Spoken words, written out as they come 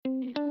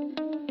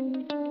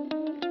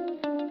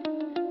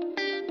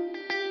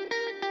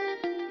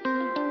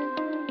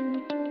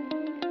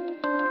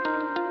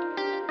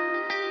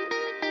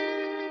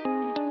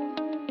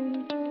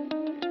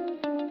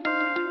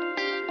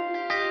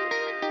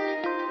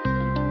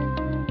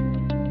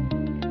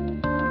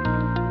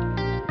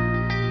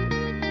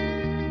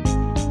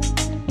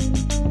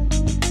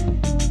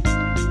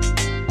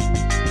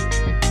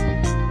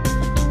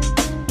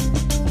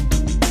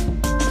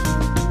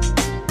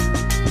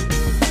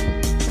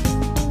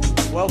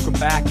welcome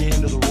back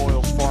into the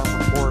Royals Farm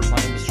Report. My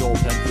name is Joel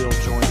Penfield,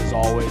 joined as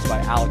always by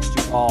Alex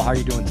Duvall. How are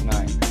you doing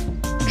tonight?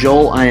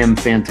 Joel, I am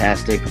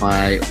fantastic.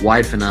 My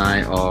wife and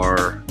I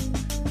are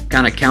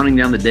kind of counting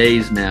down the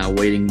days now,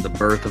 waiting the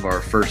birth of our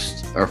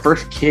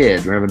first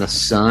kid. We're having a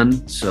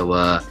son,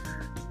 so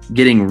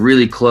getting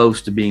really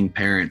close to being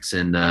parents,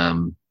 and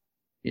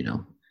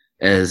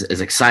as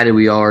excited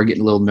we are,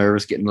 getting a little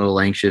nervous, getting a little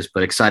anxious,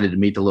 but excited to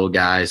meet the little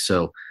guys.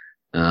 So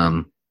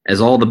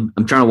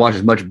I'm trying to watch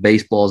as much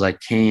baseball as I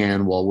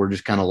can while we're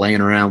just kind of laying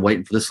around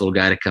waiting for this little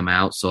guy to come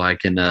out so I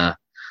can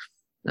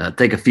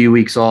take a few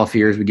weeks off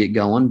here as we get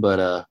going.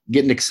 But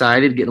getting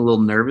excited, getting a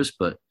little nervous,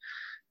 but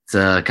it's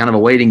kind of a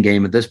waiting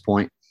game at this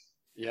point.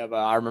 Yeah, but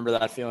I remember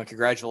that feeling.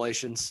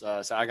 Congratulations.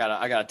 So I got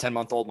a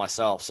 10-month-old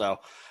myself. So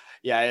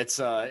yeah, it's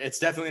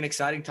definitely an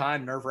exciting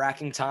time,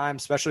 nerve-wracking time,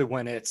 especially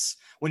when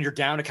you're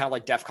down to kind of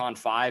like DEFCON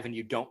 5 and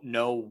you don't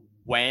know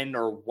when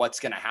or what's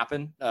going to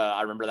happen.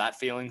 I remember that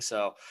feeling.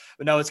 So,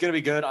 but no, it's going to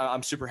be good.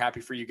 I'm super happy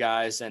for you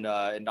guys. And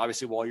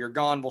obviously while you're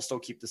gone, we'll still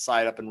keep the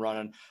site up and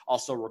running,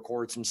 also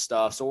record some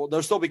stuff. So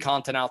there'll still be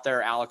content out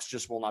there. Alex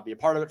just will not be a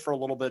part of it for a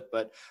little bit,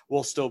 but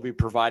we'll still be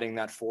providing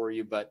that for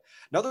you. But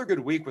another good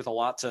week with a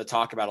lot to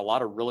talk about, a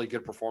lot of really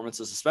good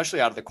performances,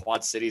 especially out of the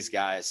Quad Cities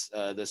guys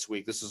this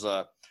week. This was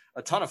a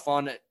ton of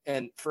fun.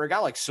 And for a guy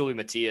like Sully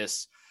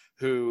Matias,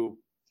 who,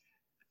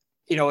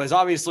 has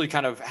obviously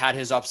kind of had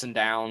his ups and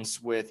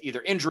downs with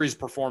either injuries,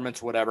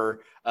 performance,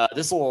 whatever.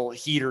 This little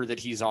heater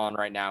that he's on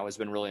right now has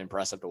been really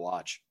impressive to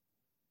watch.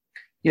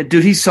 Yeah,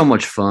 dude, he's so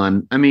much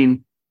fun. I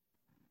mean,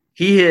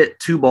 he hit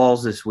 2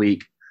 balls this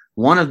week.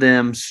 One of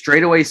them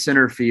straightaway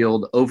center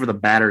field over the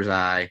batter's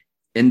eye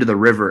into the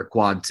river at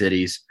Quad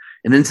Cities.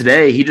 And then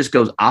today he just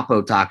goes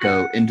oppo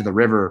taco into the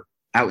river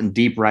out in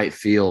deep right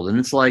field. And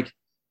it's like,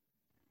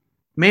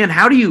 man,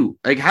 how do you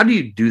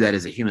do that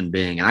as a human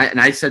being?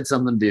 And I said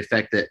something to the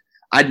effect that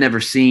I'd never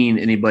seen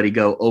anybody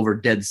go over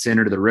dead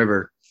center to the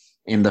river.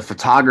 And the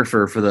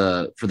photographer for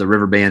the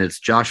River Band,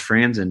 it's Josh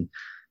Franzen,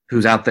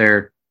 who's out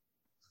there,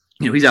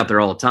 he's out there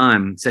all the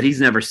time, said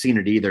he's never seen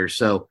it either.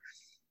 So,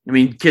 I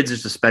mean, kid's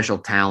just a special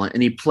talent,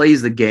 and he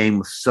plays the game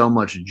with so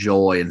much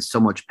joy and so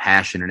much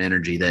passion and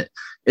energy that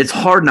it's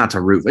hard not to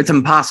root. It's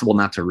impossible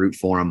not to root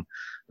for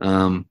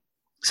him.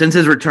 Since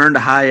his return to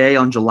high A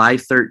on July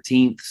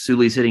 13th,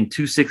 Sully's hitting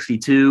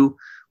 .262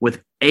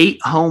 with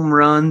 8 home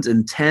runs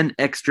and 10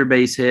 extra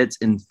base hits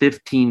in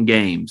 15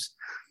 games.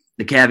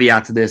 The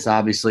caveat to this,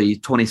 obviously,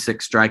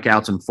 26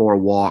 strikeouts and 4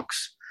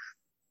 walks.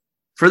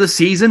 For the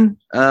season,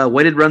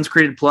 weighted runs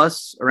created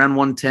plus around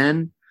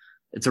 110.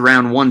 It's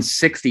around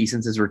 160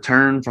 since his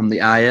return from the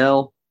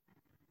IL.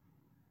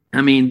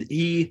 I mean,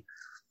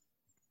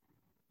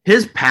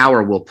 his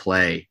power will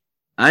play.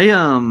 He's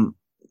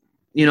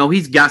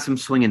got some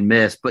swing and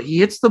miss, but he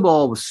hits the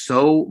ball with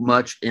so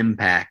much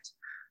impact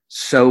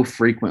so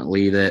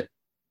frequently that,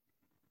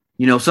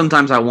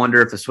 sometimes I wonder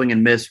if the swing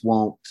and miss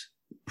won't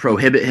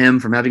prohibit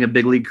him from having a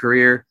big league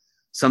career.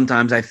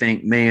 Sometimes I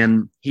think,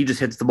 man, he just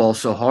hits the ball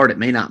so hard, it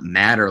may not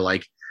matter.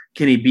 Like,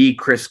 can he be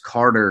Chris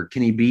Carter?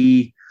 Can he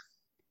be,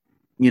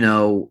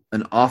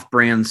 an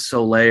off-brand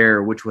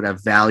Soler, which would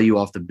have value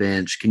off the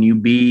bench? Can you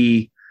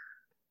be,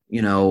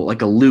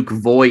 like a Luke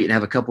Voigt and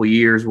have a couple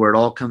years where it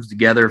all comes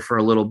together for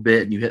a little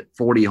bit and you hit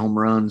 40 home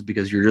runs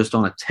because you're just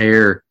on a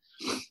tear?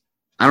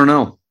 I don't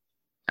know.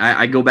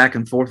 I go back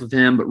and forth with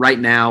him, but right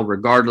now,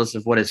 regardless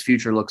of what his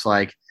future looks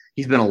like,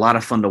 he's been a lot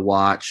of fun to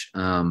watch.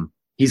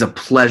 He's a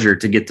pleasure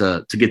to get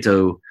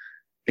to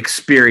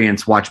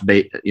experience,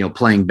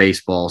 playing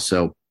baseball.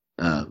 So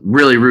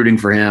really rooting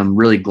for him,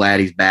 really glad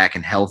he's back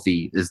and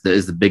healthy is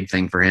the big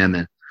thing for him.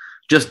 And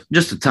just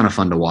a ton of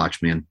fun to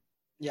watch, man.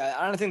 Yeah,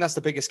 I don't think that's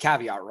the biggest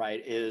caveat,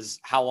 right, is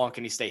how long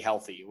can he stay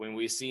healthy? When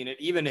we've seen it,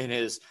 even in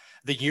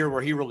the year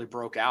where he really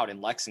broke out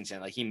in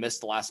Lexington, like he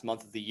missed the last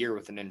month of the year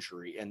with an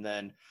injury. And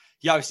then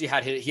he obviously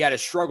had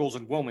his struggles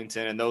in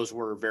Wilmington, and those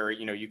were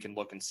very, you can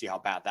look and see how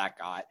bad that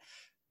got.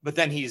 But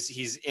then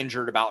he's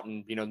injured about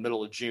in, the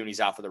middle of June.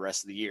 He's out for the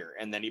rest of the year.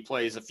 And then he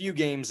plays a few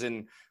games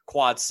in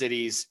Quad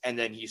Cities, and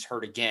then he's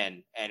hurt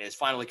again and is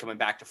finally coming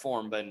back to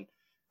form. But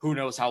who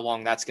knows how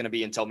long that's going to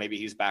be until maybe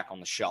he's back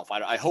on the shelf.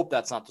 I hope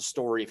that's not the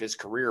story of his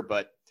career,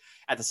 but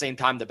at the same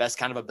time, the best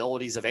kind of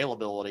ability is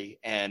availability.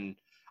 And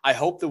I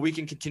hope that we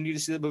can continue to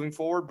see that moving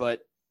forward.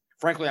 But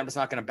frankly, I'm just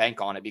not going to bank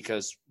on it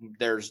because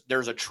there's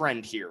a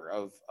trend here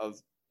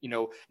of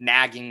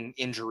nagging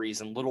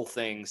injuries and little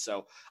things.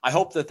 So I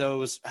hope that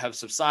those have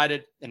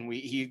subsided and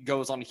he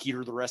goes on a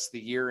heater the rest of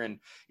the year. And,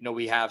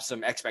 we have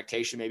some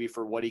expectation maybe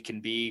for what he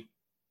can be,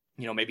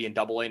 maybe in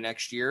AA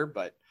next year,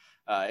 but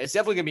it's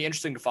definitely going to be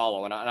interesting to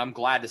follow. And I'm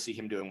glad to see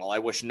him doing well. I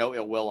wish no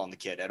ill will on the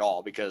kid at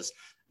all because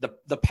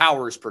the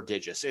power is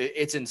prodigious.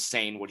 It's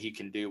insane what he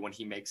can do when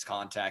he makes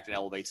contact and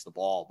elevates the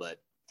ball. But,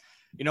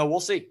 we'll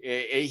see.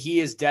 He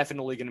is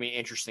definitely going to be an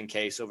interesting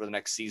case over the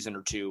next season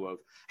or two of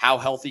how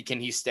healthy can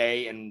he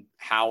stay and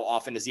how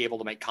often is he able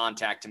to make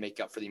contact to make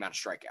up for the amount of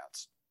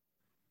strikeouts.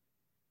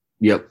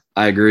 Yep,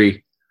 I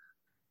agree.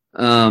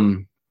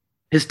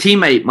 His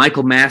teammate,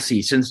 Michael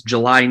Massey, since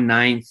July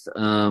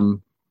 9th,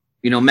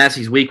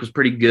 Massey's week was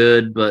pretty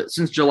good, but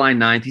since July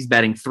 9th, he's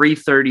batting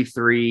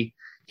 .333.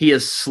 He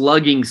is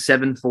slugging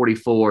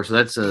 .744, so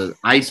that's an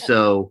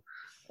ISO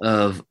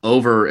of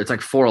over, it's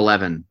like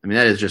 411. I mean,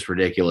 that is just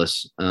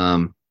ridiculous.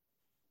 OPS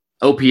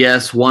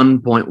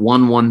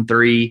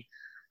 1.113,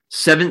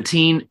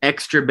 17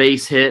 extra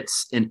base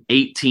hits in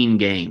 18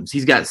 games.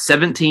 He's got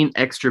 17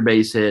 extra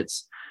base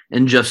hits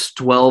and just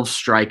 12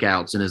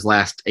 strikeouts in his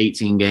last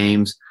 18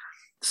 games.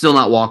 Still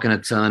not walking a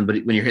ton,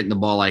 but when you're hitting the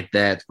ball like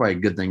that, it's probably a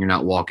good thing you're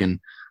not walking.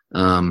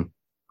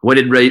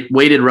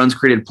 Weighted runs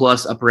created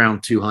plus up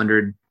around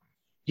 200.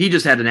 He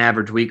just had an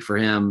average week for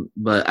him,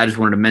 but I just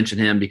wanted to mention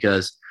him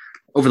because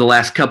over the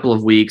last couple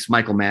of weeks,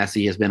 Michael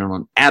Massey has been on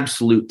an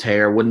absolute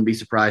tear. Wouldn't be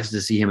surprised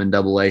to see him in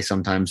Double-A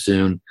sometime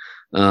soon.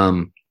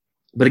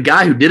 But a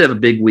guy who did have a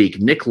big week,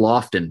 Nick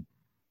Lofton.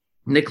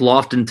 Nick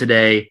Lofton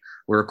today,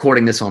 we're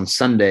recording this on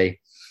Sunday.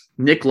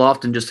 Nick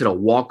Lofton just hit a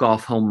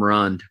walk-off home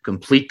run to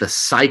complete the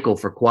cycle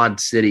for Quad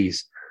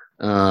Cities.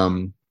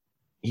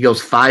 He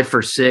goes 5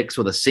 for 6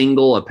 with a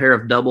single, a pair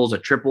of doubles, a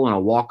triple, and a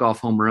walk-off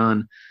home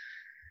run.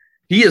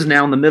 He is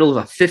now in the middle of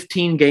a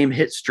 15-game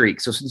hit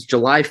streak. So since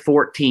July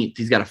 14th,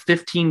 he's got a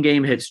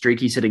 15-game hit streak.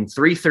 He's hitting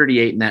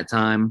 .338 in that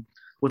time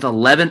with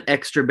 11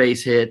 extra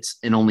base hits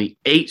and only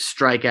 8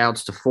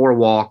 strikeouts to 4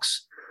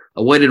 walks.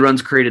 A weighted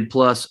runs created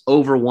plus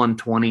over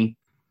 120.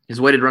 His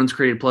weighted runs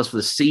created plus for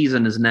the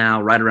season is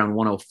now right around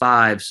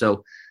 105.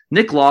 So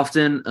Nick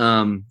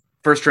Lofton,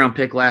 first-round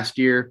pick last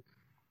year,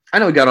 I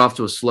know he got off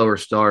to a slower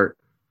start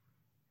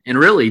and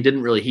really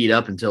didn't really heat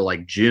up until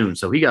like June.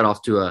 So he got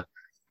off to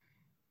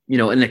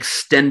an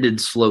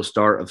extended slow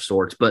start of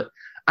sorts. But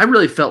I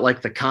really felt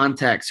like the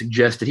contact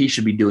suggested he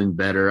should be doing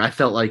better. I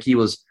felt like he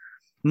was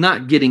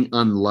not getting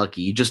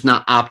unlucky, just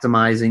not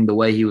optimizing the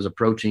way he was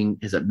approaching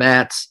his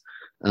at-bats,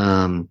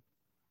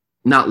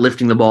 not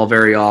lifting the ball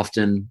very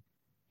often.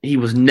 He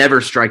was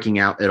never striking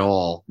out at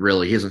all,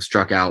 really. He hasn't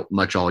struck out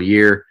much all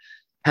year.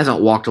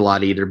 Hasn't walked a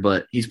lot either,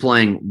 but he's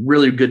playing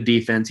really good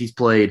defense. He's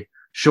played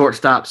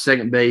shortstop,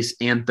 second base,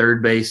 and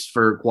third base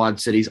for Quad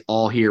Cities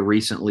all here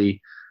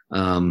recently.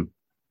 I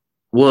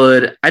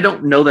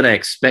don't know that I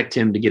expect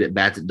him to get at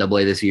bats at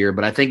Double-A this year,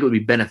 but I think it would be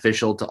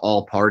beneficial to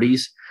all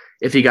parties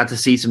if he got to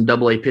see some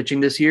Double-A pitching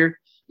this year,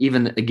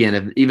 even if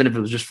it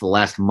was just for the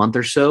last month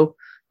or so.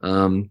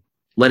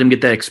 Let him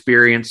get that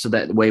experience so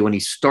that way when he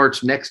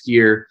starts next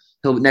year,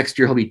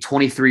 he'll be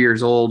 23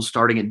 years old,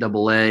 starting at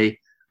Double-A.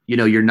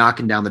 You're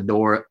knocking down the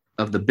door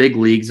of the big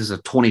leagues as a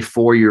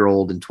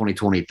 24-year-old in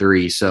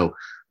 2023. So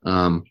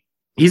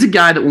he's a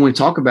guy that when we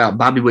talk about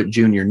Bobby Witt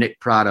Jr., Nick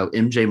Prado,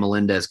 MJ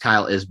Melendez,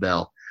 Kyle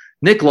Isbell,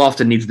 Nick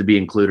Lofton needs to be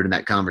included in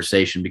that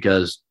conversation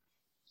because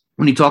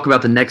when you talk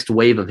about the next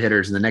wave of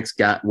hitters and the next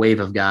wave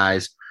of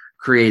guys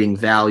creating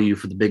value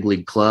for the big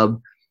league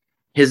club,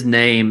 his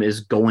name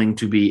is going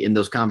to be in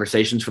those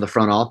conversations for the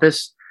front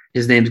office.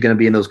 His name's going to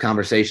be in those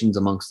conversations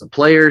amongst the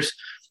players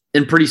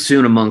and pretty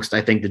soon amongst,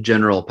 I think, the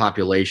general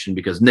population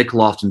because Nick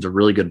Lofton's a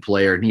really good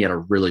player and he had a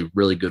really,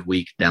 really good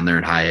week down there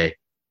in High A.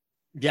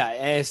 Yeah,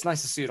 it's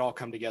nice to see it all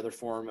come together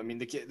for him. I mean,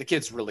 the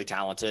kid's really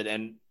talented,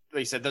 and like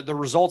you said, the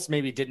results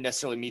maybe didn't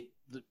necessarily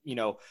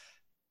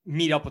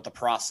meet up with the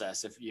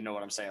process, if you know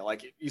what I'm saying.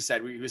 Like you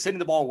said, he was hitting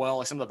the ball well.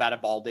 Like some of the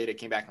batted ball data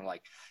came back and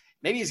like,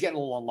 maybe he's getting a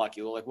little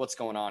unlucky. Like, what's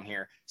going on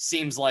here?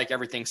 Seems like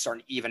everything's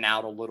starting to even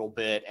out a little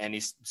bit,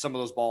 and some of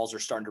those balls are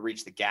starting to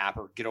reach the gap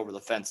or get over the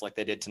fence like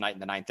they did tonight in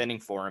the 9th inning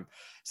for him.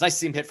 It's nice to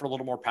see him hit for a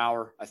little more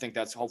power. I think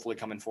that's hopefully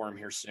coming for him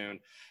here soon.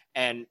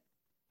 And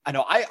I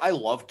know I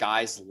love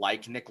guys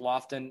like Nick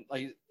Lofton.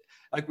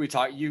 Like we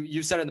talked,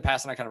 you said it in the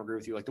past, and I kind of agree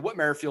with you. Like the Whit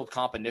Merrifield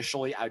comp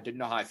initially, I didn't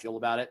know how I feel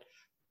about it.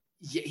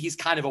 He's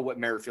kind of a Whit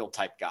Merrifield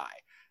type guy.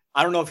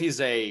 I don't know if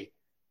he's a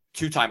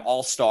 2-time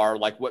All-Star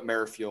like Whit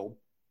Merrifield,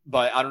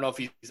 but I don't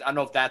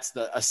know if that's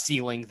a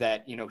ceiling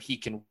that, he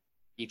can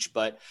reach,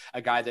 but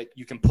a guy that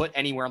you can put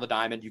anywhere on the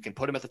diamond, you can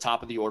put him at the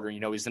top of the order.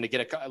 He's going to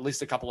get at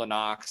least a couple of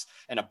knocks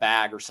and a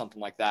bag or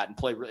something like that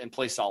and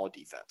play solid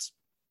defense.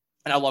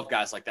 And I love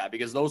guys like that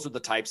because those are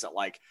the types that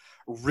like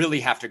really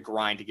have to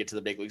grind to get to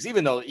the big leagues.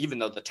 Even though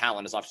the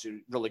talent is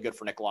obviously really good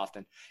for Nick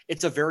Lofton,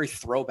 it's a very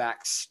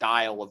throwback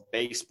style of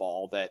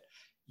baseball that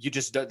it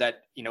just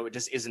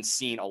isn't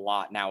seen a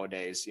lot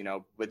nowadays,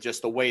 with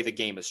just the way the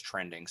game is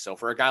trending. So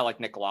for a guy like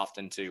Nick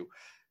Lofton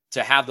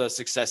to have the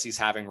success he's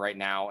having right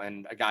now,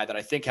 and a guy that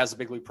I think has a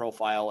big league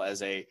profile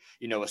as a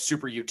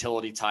super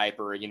utility type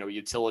or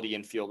utility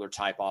infielder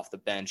type off the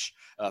bench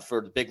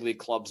for the big league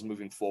clubs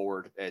moving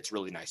forward, it's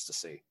really nice to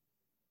see.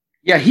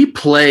 Yeah, he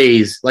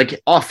plays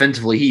like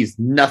offensively. He's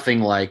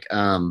nothing like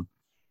Ben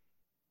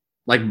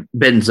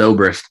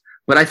Zobrist,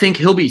 but I think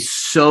he'll be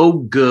so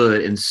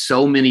good in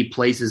so many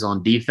places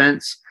on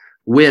defense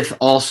with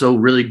also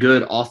really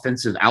good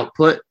offensive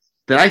output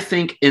that I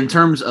think in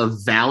terms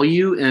of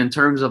value and in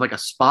terms of like a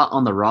spot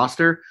on the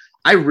roster,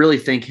 I really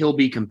think he'll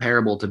be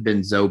comparable to Ben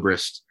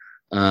Zobrist.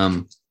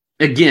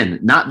 Again,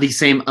 not the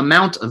same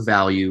amount of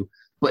value,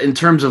 But in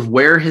terms of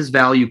where his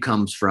value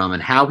comes from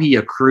and how he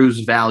accrues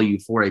value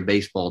for a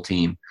baseball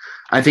team,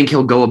 I think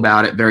he'll go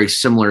about it very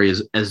similarly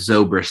as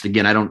Zobrist.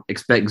 Again, I don't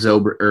expect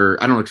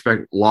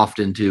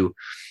Lofton to,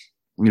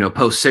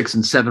 post 6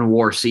 and 7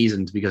 WAR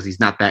seasons because he's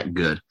not that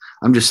good.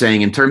 I'm just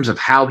saying in terms of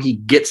how he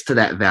gets to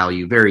that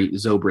value, very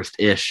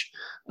Zobrist-ish.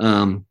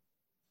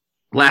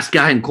 Last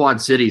guy in Quad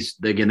Cities,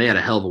 again, they had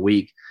a hell of a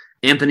week.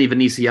 Anthony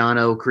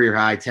Veniciano, career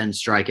high, 10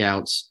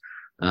 strikeouts,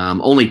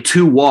 only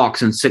 2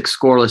 walks and 6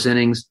 scoreless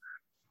innings.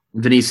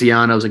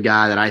 Veniciano's a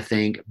guy that I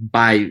think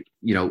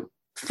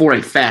for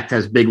a fact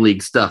has big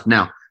league stuff.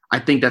 Now, I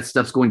think that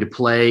stuff's going to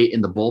play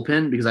in the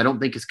bullpen because I don't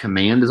think his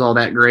command is all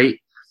that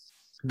great.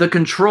 The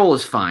control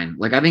is fine.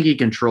 Like, I think he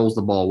controls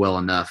the ball well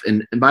enough.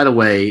 And by the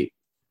way,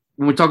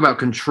 when we talk about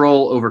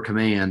control over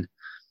command,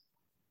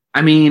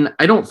 I mean,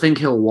 I don't think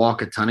he'll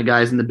walk a ton of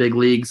guys in the big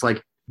leagues.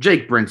 Like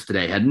Jake Brentz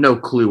today had no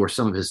clue where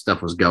some of his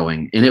stuff was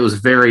going. And it was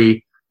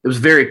very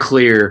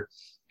clear.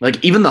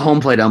 Like even the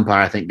home plate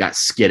umpire, I think, got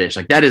skittish.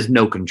 Like that is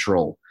no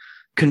control.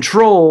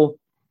 Control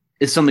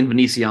is something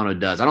Veniciano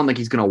does. I don't think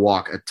he's going to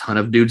walk a ton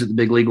of dudes at the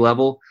big league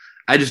level.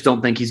 I just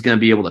don't think he's going to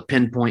be able to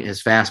pinpoint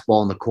his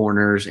fastball in the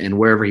corners and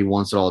wherever he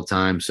wants it all the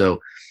time. So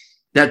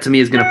that to me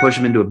is going to push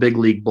him into a big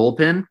league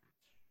bullpen,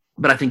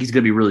 but I think he's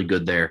going to be really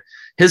good there.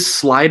 His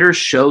slider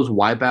shows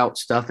wipeout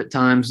stuff at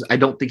times. I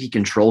don't think he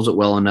controls it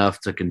well enough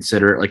to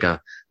consider it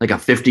like a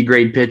 50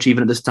 grade pitch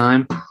even at this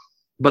time.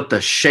 But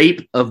the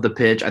shape of the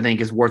pitch, I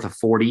think, is worth a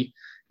 40.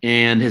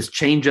 And his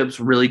changeup's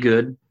really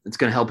good. It's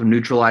going to help him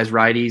neutralize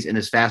righties, and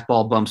his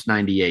fastball bumps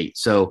 98.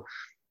 So,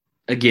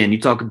 again,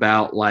 you talk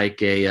about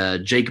like a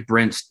Jake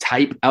Brentz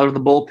type out of the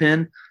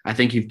bullpen. I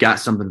think you've got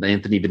something with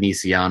Anthony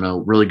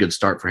Veniciano. Really good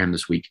start for him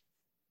this week.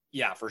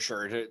 Yeah, for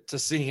sure. To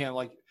see him,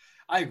 like,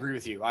 I agree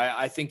with you.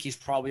 I think he's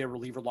probably a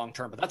reliever long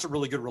term, but that's a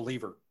really good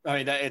reliever.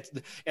 I mean,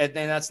 and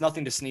that's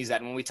nothing to sneeze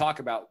at. And when we talk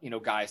about,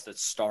 guys that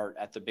start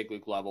at the big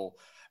league level,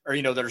 or,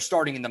 that are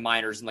starting in the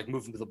minors and like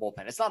moving to the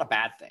bullpen, it's not a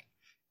bad thing.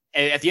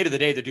 At the end of the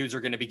day, the dudes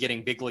are going to be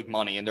getting big league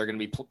money and they're going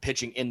to be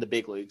pitching in the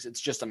big leagues. It's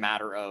just a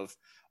matter of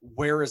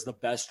where is the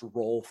best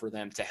role for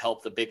them to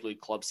help the big league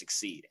club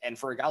succeed. And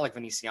for a guy like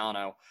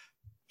Veniciano,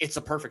 it's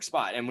a perfect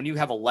spot. And when you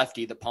have a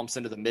lefty that pumps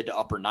into the mid to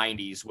upper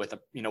 90s with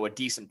a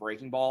decent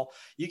breaking ball,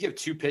 you give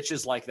 2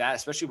 pitches like that,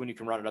 especially when you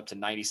can run it up to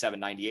 97,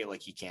 98,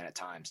 like he can at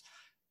times.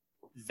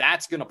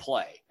 That's going to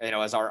play.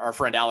 As our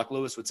friend Alec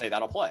Lewis would say,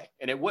 that'll play,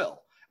 and it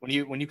will. When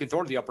you can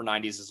throw to the upper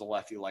 90s as a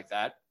lefty like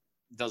that,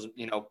 doesn't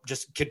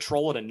just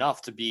control it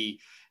enough to be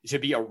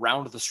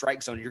around the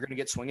strike zone, you're going to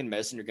get swing and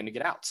miss and you're going to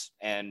get outs.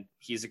 And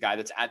he's a guy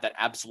that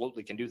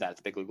absolutely can do that at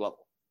the big league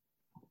level.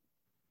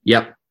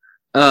 Yep.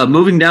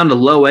 Moving down to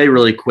low A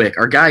really quick.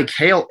 Our guy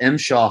Kale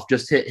Emshoff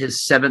just hit his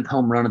 7th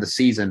home run of the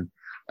season.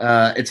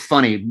 It's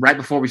funny. Right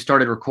before we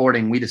started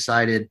recording, we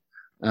decided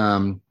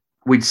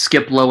we'd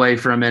skip low A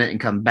for a minute and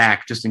come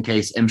back just in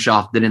case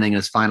Emshoff did anything in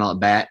his final at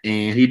bat,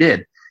 and he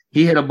did.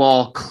 He hit a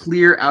ball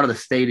clear out of the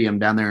stadium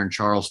down there in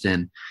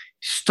Charleston.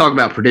 Just talk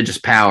about prodigious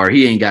power.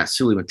 He ain't got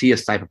Sully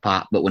Matias type of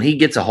pop, but when he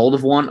gets a hold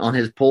of one on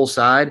his pull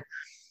side,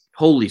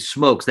 holy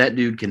smokes, that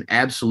dude can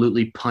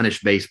absolutely punish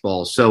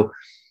baseballs. So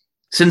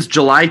since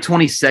July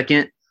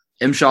 22nd,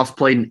 Emshoff's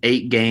played in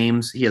 8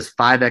 games. He has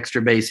 5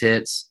 extra base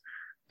hits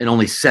and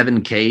only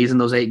 7 Ks in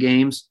those 8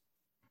 games.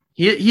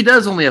 He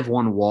does only have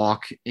 1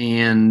 walk,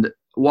 and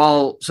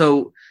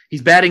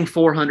he's batting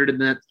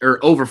 400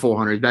 or over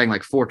 400. He's batting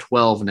like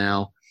 412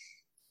 now.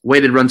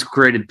 Weighted runs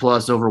created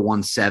plus over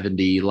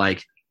 170.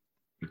 Like,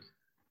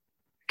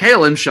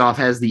 Kale Emshoff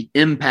has the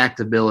impact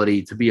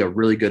ability to be a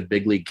really good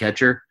big league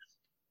catcher.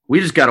 We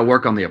just got to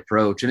work on the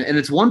approach. And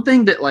it's one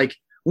thing that, like,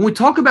 when we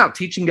talk about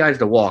teaching guys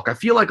to walk, I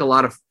feel like a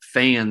lot of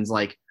fans,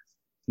 like,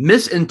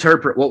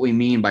 misinterpret what we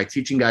mean by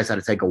teaching guys how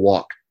to take a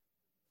walk.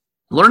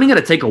 Learning how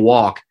to take a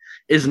walk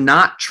is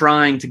not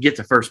trying to get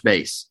to first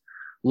base.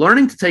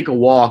 Learning to take a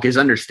walk is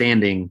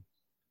understanding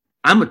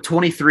I'm a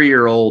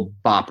 23-year-old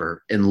bopper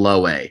in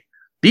low A.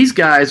 These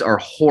guys are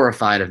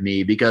horrified of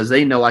me because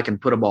they know I can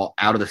put a ball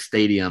out of the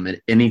stadium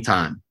at any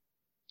time.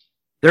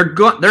 They're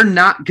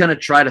not going to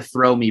try to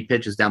throw me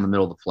pitches down the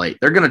middle of the plate.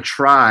 They're going to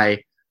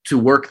try to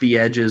work the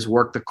edges,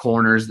 work the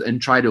corners,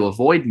 and try to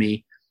avoid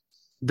me.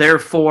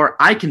 Therefore,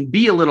 I can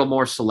be a little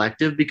more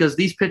selective because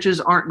these pitches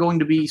aren't going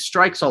to be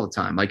strikes all the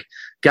time. Like,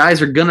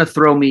 guys are going to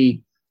throw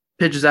me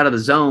pitches out of the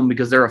zone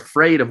because they're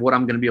afraid of what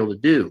I'm going to be able to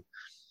do.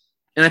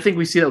 And I think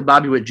we see that with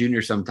Bobby Witt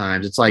Jr.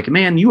 sometimes. It's like,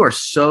 man, you are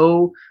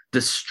so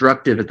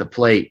destructive at the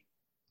plate.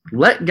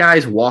 Let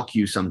guys walk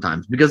you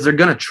sometimes because they're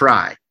going to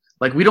try.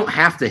 Like, we don't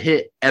have to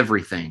hit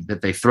everything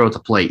that they throw at the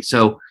plate.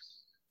 So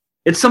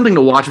it's something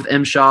to watch with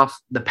Emshoff.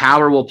 The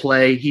power will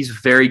play. He's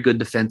very good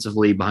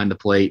defensively behind the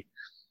plate.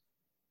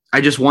 I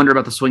just wonder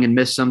about the swing and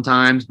miss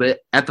sometimes, but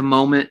at the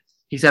moment,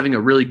 he's having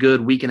a really good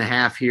week and a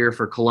half here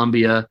for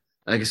Columbia.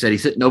 Like I said,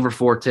 he's hitting over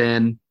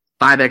 410,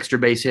 5 extra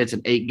base hits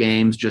in 8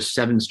 games, just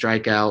 7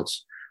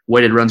 strikeouts,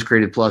 weighted runs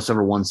created plus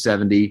over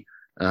 170.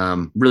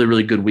 Really,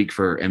 really good week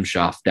for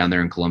Emshoff down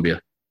there in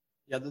Columbia.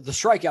 Yeah, the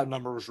strikeout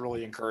number was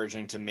really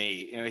encouraging to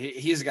me. You know,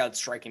 he's a guy that's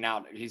striking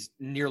out. He's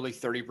nearly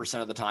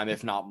 30% of the time,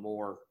 if not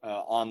more,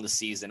 on the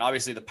season.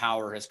 Obviously, the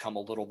power has come a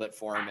little bit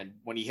for him, and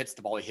when he hits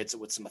the ball, he hits it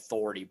with some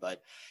authority.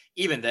 But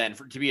even then,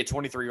 to be a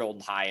 23-year-old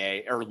in high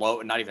A or low,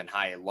 not even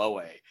high A,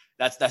 low A,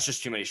 that's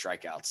just too many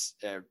strikeouts.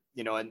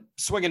 You know, and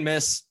swing and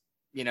miss.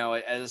 You know,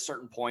 at a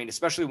certain point,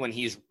 especially when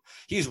he's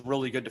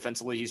really good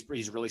defensively,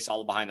 he's really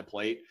solid behind the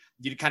plate.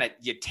 You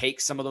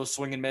take some of those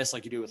swing and miss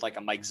like you do with like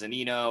a Mike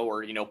Zunino,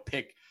 or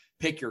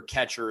pick your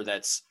catcher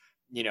that's,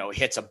 you know,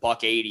 hits a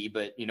 $180,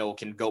 but, you know,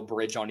 can go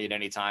bridge on you at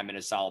any time and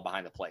is solid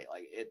behind the plate.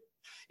 Like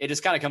it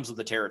just kind of comes with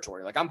the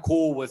territory. Like I'm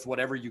cool with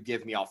whatever you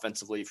give me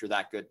offensively if you're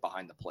that good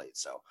behind the plate.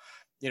 So,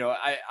 you know,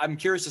 I'm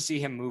curious to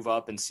see him move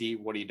up and see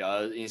what he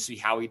does and see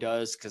how he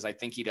does. Cause I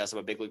think he does have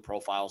a big league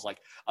profile as like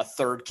a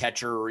third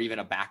catcher or even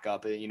a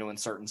backup, you know, in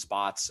certain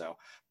spots. So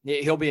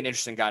he'll be an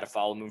interesting guy to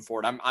follow moving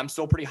forward. I'm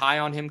still pretty high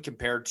on him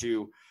compared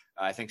to,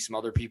 I think some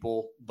other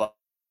people, but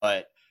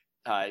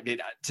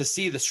to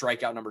see the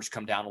strikeout numbers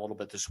come down a little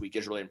bit this week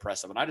is really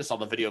impressive. And I just saw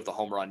the video of the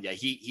home run. Yeah,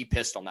 he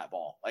pissed on that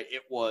ball. Like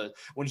it was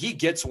when he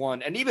gets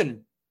one, and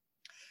even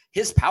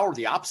his power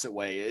the opposite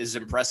way is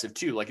impressive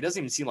too. Like it doesn't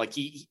even seem like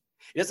it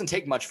doesn't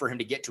take much for him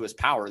to get to his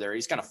power there.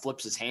 He's kind of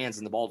flips his hands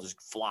and the ball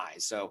just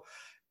flies. So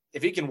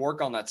if he can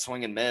work on that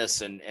swing and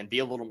miss and be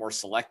a little more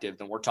selective,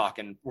 then we're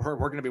going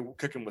to be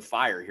cooking with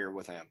fire here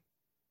with him.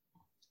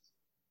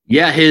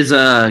 Yeah, his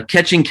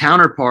catching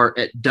counterpart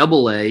at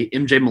Double-A,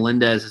 MJ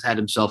Melendez, has had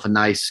himself a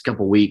nice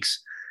couple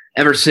weeks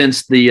ever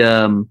since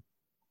the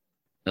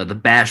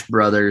Bash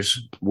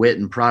brothers, Witt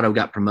and Prado,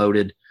 got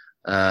promoted.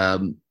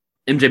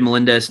 MJ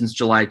Melendez, since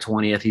July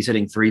 20th, he's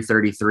hitting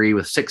 .333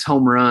 with 6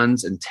 home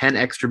runs and 10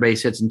 extra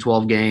base hits in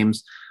 12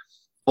 games.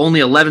 Only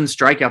 11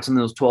 strikeouts in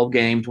those 12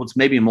 games. What's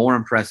maybe more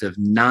impressive,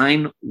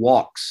 9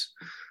 walks.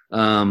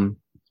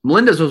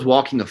 Melendez was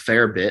walking a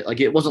fair bit. Like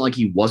it wasn't like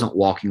he wasn't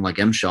walking like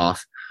Emshoff,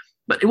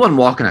 but he wasn't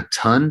walking a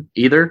ton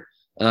either.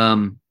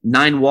 9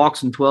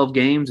 walks in 12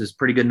 games is a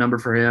pretty good number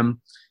for him.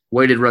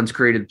 Weighted runs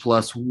created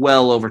plus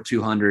well over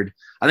 200.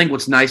 I think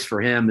what's nice for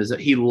him is that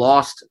he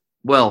lost.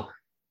 Well,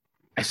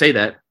 I say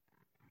that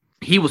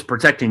he was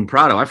protecting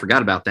Prado. I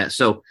forgot about that.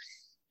 So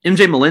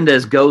MJ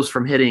Melendez goes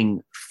from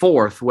hitting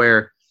 4th,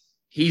 where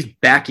he's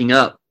backing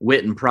up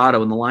Witt and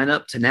Prado in the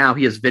lineup, to now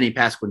he has Vinny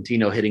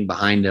Pasquantino hitting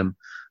behind him.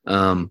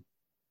 And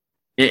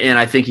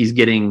I think he's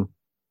getting,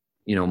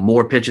 you know,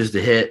 more pitches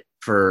to hit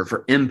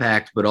for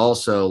impact, but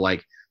also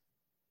like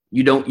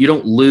you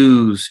don't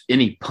lose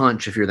any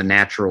punch if you're the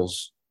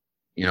Naturals,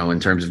 you know, in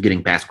terms of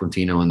getting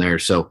Pasquantino in there.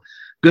 So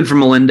good for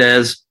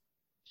Melendez.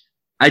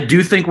 I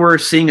do think we're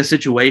seeing a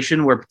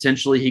situation where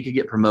potentially he could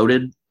get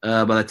promoted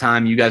by the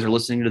time you guys are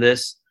listening to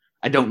this.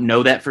 I don't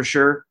know that for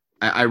sure.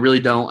 I really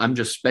don't. I'm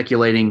just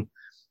speculating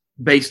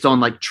based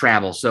on like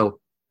travel. So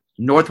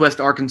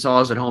Northwest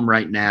Arkansas is at home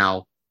right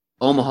now.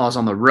 Omaha's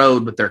on the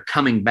road, but they're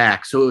coming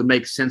back. So it would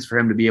make sense for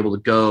him to be able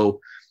to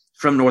go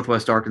from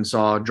Northwest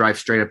Arkansas, drive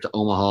straight up to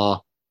Omaha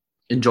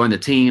and join the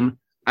team.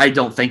 I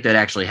don't think that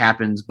actually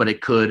happens, but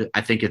it could. I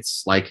think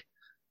it's like,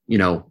 you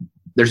know,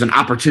 there's an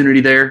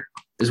opportunity there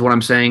is what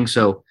I'm saying.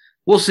 So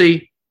we'll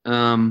see.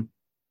 I'm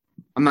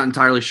not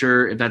entirely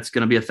sure if that's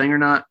going to be a thing or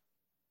not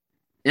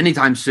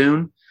anytime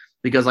soon,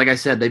 because like I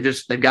said,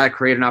 they've got to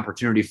create an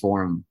opportunity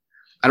for him.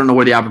 I don't know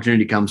where the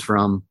opportunity comes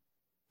from.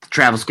 The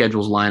travel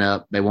schedules line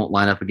up. They won't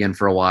line up again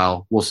for a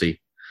while. We'll see.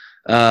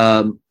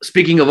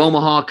 Speaking of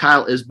Omaha,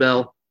 Kyle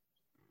Isbell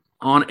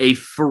on a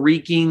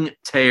freaking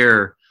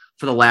tear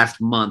for the last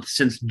month.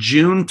 Since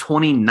June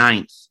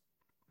 29th,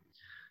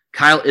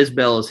 Kyle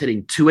Isbell is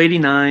hitting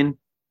 .289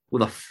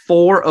 with a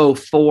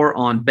 .404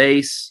 on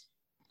base,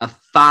 a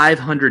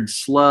 .500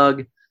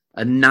 slug,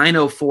 a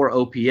 .904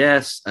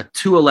 OPS, a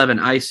 .211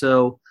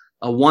 ISO,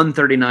 a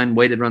 .139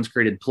 weighted runs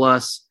created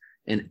plus,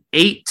 and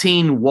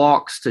 18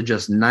 walks to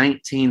just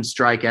 19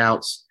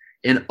 strikeouts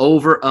in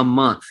over a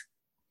month.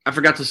 I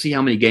forgot to see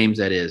how many games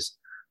that is.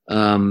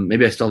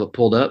 Maybe I still have it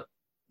pulled up.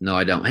 No,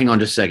 I don't. Hang on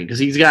just a second, because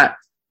he's got,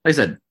 like I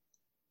said,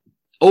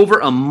 over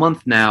a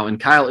month now, and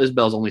Kyle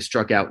Isbell's only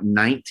struck out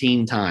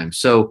 19 times.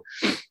 So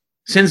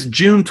since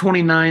June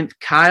 29th,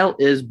 Kyle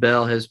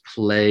Isbell has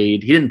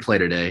played. He didn't play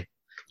today.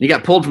 He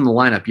got pulled from the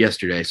lineup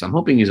yesterday, so I'm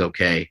hoping he's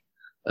okay.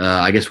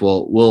 I guess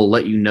we'll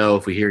let you know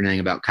if we hear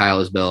anything about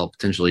Kyle Isbell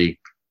potentially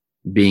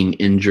being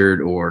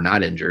injured or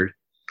not injured.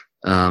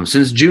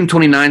 Since June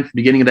 29th,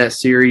 beginning of that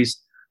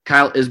series,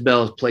 Kyle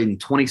Isbell has played in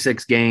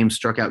 26 games,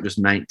 struck out just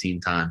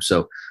 19 times.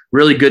 So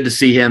really good to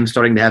see him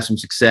starting to have some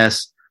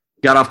success.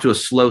 Got off to a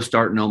slow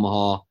start in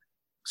Omaha.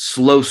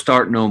 Slow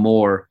start no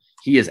more.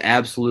 He is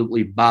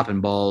absolutely bopping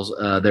balls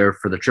there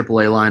for the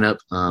AAA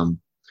lineup.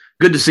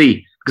 Good to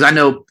see, because I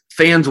know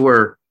fans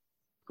were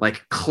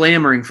like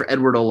clamoring for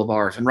Edward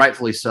Olivares, and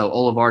rightfully so.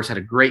 Olivares had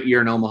a great year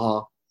in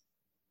Omaha.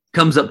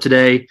 Comes up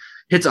today,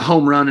 hits a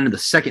home run into the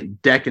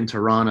second deck in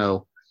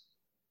Toronto.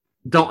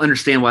 Don't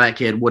understand why that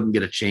kid wouldn't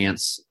get a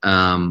chance.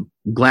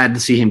 Glad to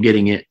see him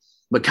getting it.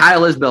 But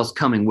Kyle Isbell's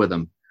coming with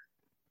him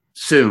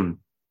soon.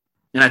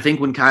 And I think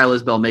when Kyle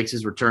Isbell makes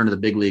his return to the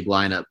big league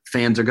lineup,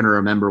 fans are going to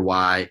remember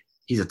why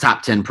he's a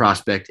top 10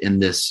 prospect in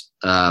this.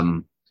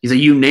 He's a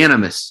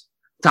unanimous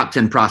top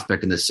 10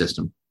 prospect in this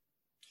system.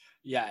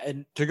 Yeah,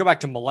 and to go back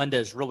to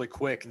Melendez really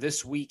quick,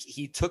 this week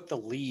he took the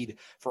lead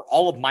for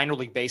all of minor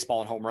league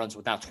baseball in home runs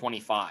with now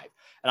 25.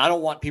 And I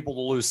don't want people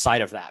to lose sight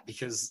of that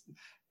because,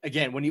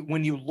 again,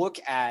 when you look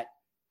at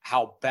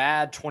how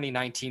bad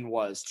 2019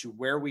 was to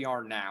where we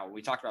are now,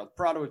 we talked about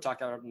Prado, we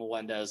talked about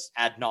Melendez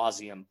ad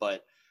nauseum,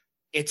 but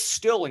it's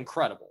still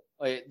incredible.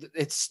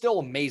 It's still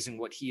amazing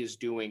what he is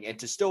doing, and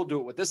to still do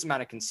it with this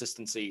amount of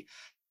consistency,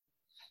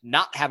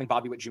 not having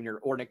Bobby Witt Jr.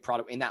 or Nick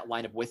Prado in that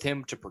lineup with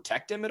him to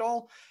protect him at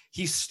all,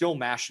 he's still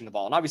mashing the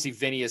ball. And obviously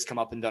Vinny has come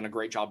up and done a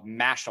great job,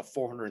 mashed a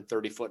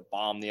 430-foot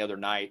bomb the other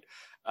night.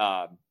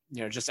 I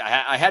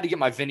had to get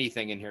my Vinny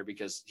thing in here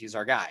because he's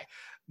our guy.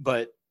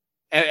 But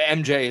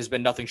MJ has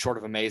been nothing short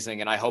of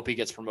amazing, and I hope he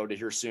gets promoted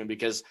here soon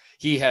because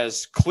he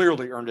has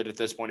clearly earned it at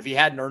this point. If he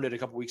hadn't earned it a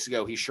couple weeks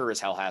ago, he sure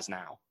as hell has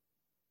now.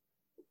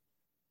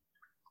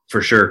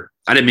 For sure.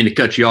 I didn't mean to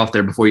cut you off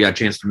there before you got a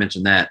chance to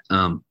mention that.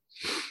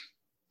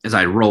 As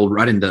I rolled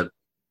right into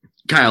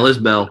Kyle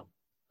Isbell.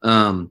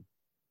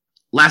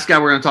 Last guy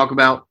we're going to talk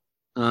about,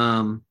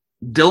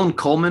 Dylan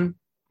Coleman.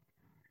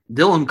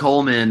 Dylan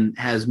Coleman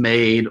has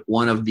made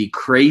one of the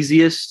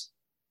craziest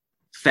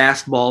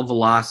fastball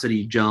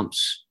velocity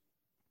jumps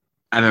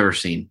I've ever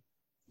seen.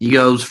 He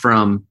goes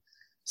from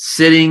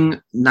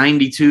sitting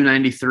 92,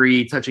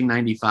 93, touching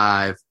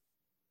 95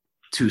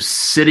 to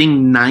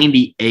sitting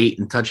 98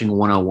 and touching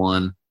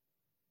 101.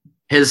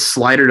 His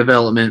slider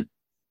development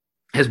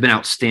has been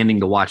outstanding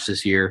to watch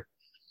this year.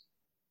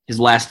 His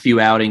last few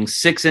outings,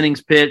 6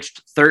 innings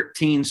pitched,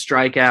 13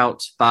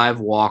 strikeouts, 5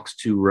 walks,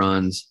 2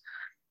 runs.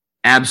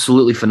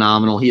 Absolutely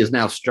phenomenal. He has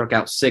now struck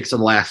out 6 of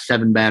the last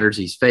 7 batters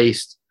he's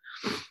faced.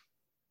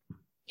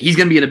 He's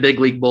going to be in a big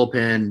league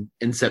bullpen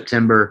in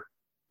September,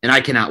 and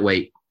I cannot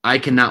wait. I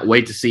cannot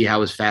wait to see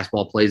how his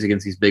fastball plays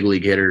against these big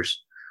league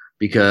hitters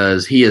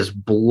because he is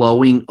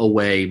blowing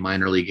away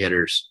minor league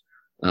hitters.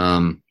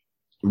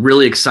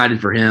 Really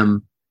excited for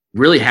him.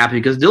 Really happy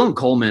because Dylan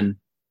Coleman,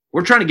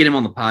 we're trying to get him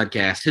on the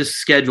podcast. His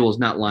schedule is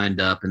not lined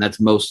up, and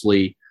that's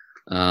mostly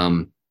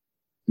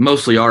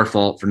our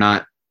fault for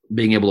not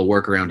being able to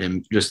work around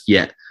him just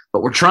yet.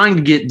 But we're trying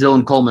to get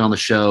Dylan Coleman on the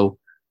show.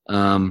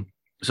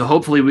 So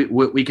hopefully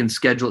we can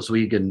schedule it so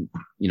we can,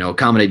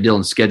 accommodate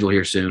Dylan's schedule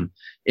here soon.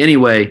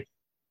 Anyway,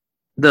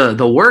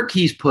 the work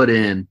he's put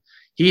in,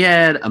 he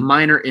had a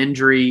minor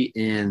injury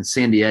in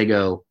San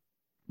Diego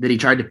that he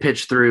tried to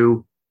pitch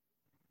through.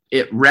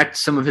 It wrecked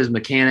some of his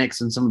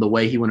mechanics and some of the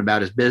way he went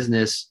about his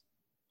business.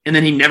 And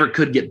then he never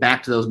could get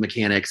back to those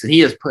mechanics. And he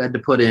has had to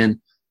put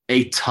in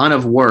a ton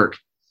of work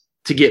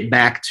to get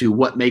back to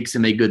what makes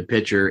him a good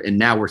pitcher. And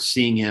now we're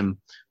seeing him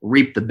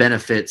reap the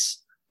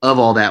benefits of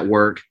all that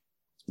work.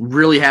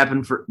 Really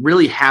happy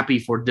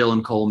for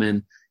Dylan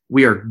Coleman.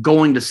 We are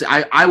going to see,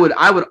 I would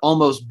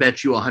almost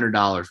bet you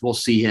 $100 we'll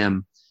see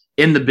him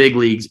in the big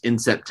leagues in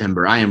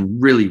September. I am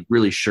really,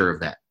 really sure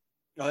of that.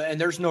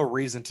 And there's no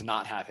reason to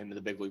not have him in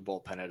the big league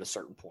bullpen at a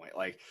certain point.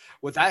 Like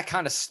with that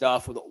kind of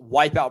stuff, with a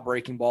wipeout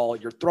breaking ball,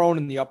 you're throwing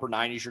in the upper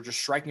 90s, you're just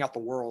striking out the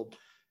world.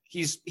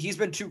 He's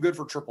been too good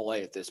for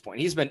AAA at this point.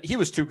 He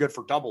was too good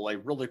for AA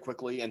really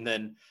quickly, and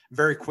then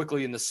very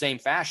quickly in the same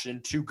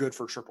fashion, too good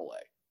for AAA.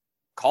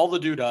 Call the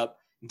dude up,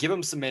 give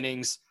him some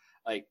innings.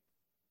 Like,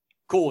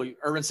 cool,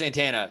 Ervin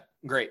Santana,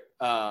 great.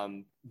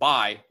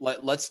 Bye.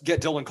 Let's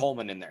get Dylan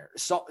Coleman in there.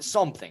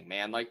 Something,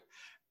 man. Like,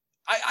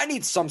 I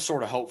need some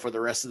sort of hope for the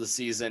rest of the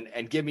season,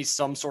 and give me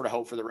some sort of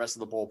hope for the rest of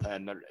the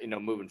bullpen,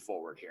 moving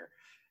forward here.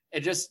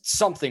 And just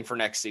something for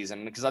next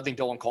season, because I think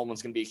Dylan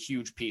Coleman's going to be a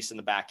huge piece in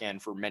the back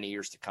end for many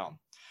years to come.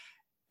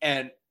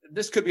 And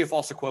this could be a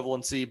false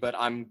equivalency, but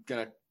I'm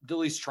going to at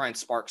least try and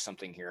spark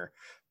something here.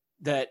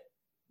 That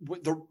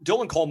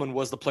Dylan Coleman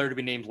was the player to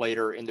be named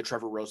later in the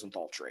Trevor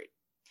Rosenthal trade.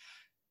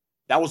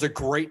 That was a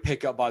great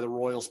pickup by the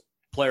Royals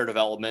player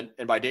development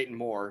and by Dayton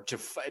Moore to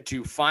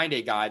find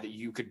a guy that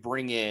you could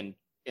bring in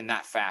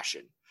that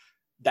fashion.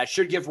 That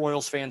should give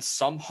Royals fans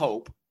some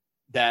hope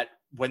that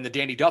when the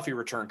Danny Duffy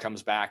return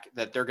comes back,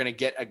 that they're going to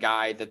get a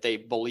guy that they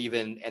believe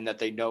in and that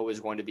they know is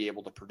going to be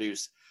able to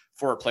produce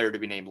for a player to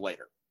be named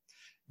later.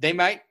 They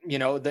might,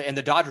 and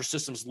the Dodgers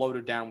system's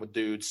loaded down with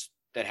dudes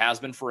that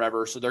has been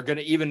forever. So they're going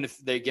to, even if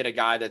they get a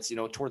guy that's,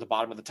 toward the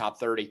bottom of the top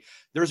 30,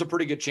 there's a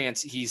pretty good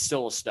chance he's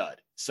still a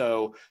stud.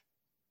 So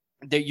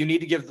you need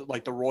to give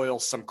the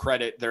Royals some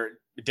credit. They're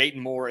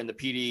Dayton Moore and the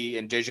PD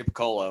and JJ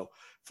Piccolo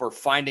for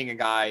finding a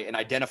guy and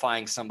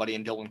identifying somebody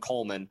in Dylan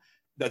Coleman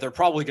that they're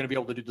probably going to be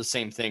able to do the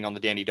same thing on the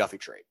Danny Duffy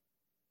trade.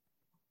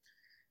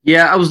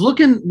 Yeah, I was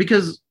looking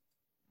because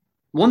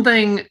one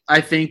thing I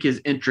think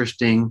is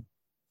interesting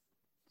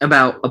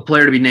about a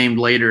player to be named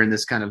later in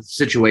this kind of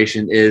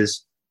situation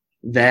is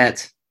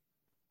that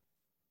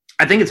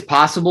I think it's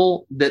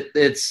possible that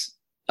it's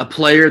a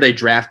player they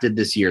drafted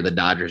this year, the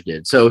Dodgers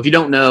did. So if you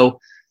don't know,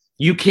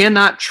 you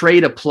cannot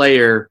trade a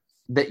player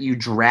that you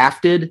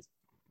drafted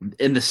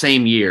in the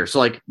same year.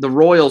 So the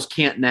Royals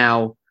can't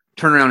now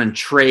turn around and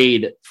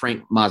trade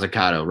Frank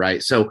Mazzucato,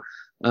 right? So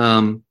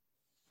I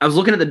was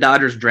looking at the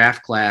Dodgers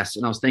draft class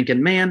and I was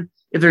thinking, man,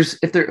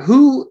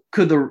 who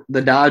could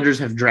the Dodgers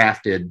have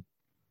drafted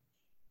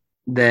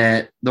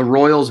that the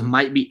Royals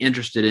might be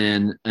interested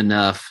in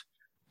enough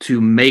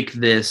to make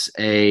this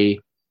a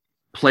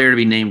player to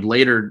be named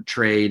later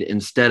trade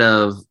instead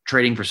of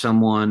trading for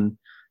someone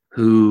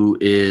who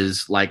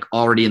is like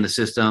already in the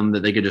system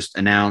that they could just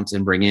announce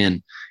and bring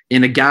in.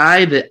 And a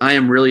guy that I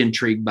am really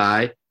intrigued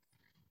by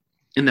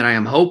and that I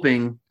am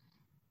hoping,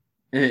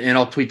 and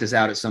I'll tweet this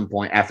out at some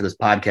point after this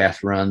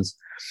podcast runs,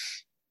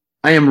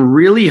 I am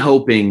really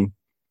hoping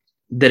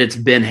that it's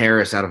Ben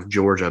Harris out of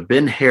Georgia.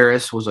 Ben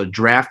Harris was a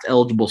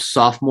draft-eligible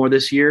sophomore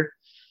this year,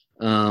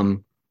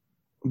 but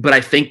I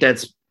think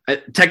that's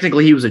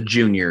technically he was a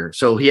junior,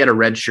 so he had a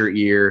redshirt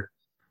year,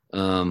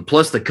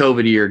 plus the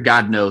COVID year.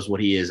 God knows what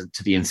he is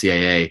to the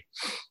NCAA.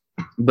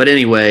 But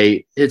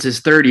anyway, it's his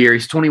third year.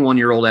 He's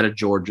 21-year-old out of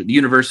Georgia, the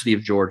University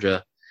of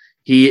Georgia.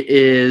 He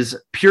is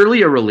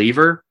purely a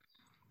reliever,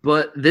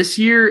 but this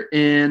year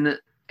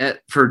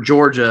for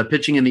Georgia,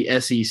 pitching in the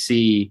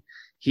SEC,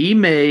 he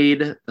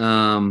made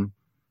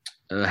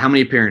how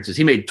many appearances?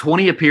 He made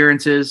 20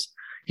 appearances.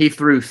 He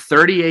threw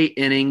 38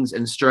 innings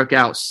and struck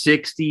out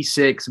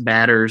 66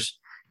 batters,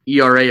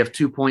 ERA of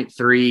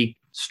 2.3,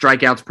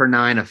 strikeouts per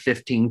 9 of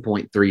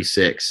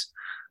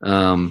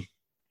 15.36.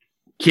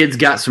 Kid's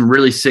got some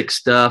really sick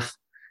stuff.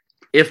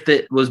 If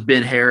that was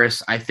Ben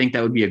Harris, I think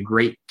that would be a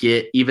great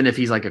get, even if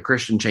he's like a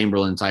Christian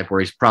Chamberlain type where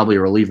he's probably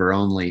a reliever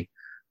only.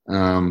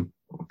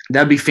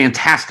 That'd be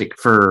fantastic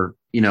for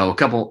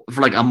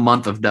like a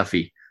month of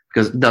Duffy,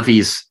 because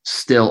Duffy's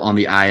still on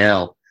the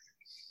IL.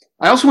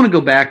 I also want to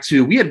go back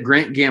to, we had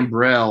Grant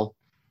Gambrell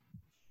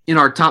in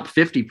our top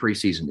 50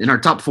 preseason, in our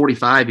top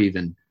 45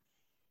 even.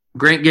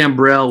 Grant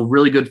Gambrell,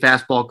 really good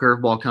fastball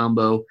curveball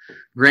combo.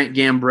 Grant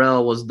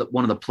Gambrell was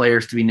one of the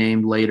players to be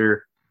named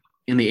later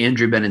in the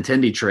Andrew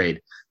Benintendi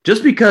trade.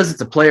 Just because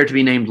it's a player to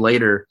be named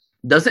later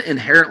doesn't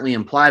inherently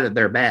imply that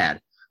they're bad.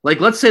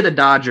 Like, let's say the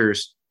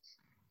Dodgers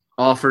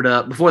offered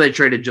up, before they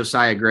traded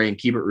Josiah Gray and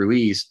Keibert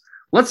Ruiz,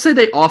 let's say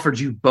they offered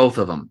you both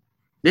of them.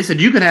 They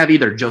said you could have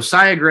either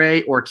Josiah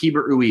Gray or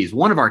Keibert Ruiz,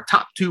 one of our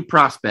top two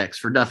prospects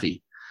for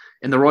Duffy.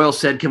 And the Royals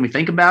said, can we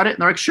think about it?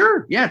 And they're like,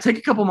 sure, yeah, take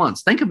a couple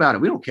months. Think about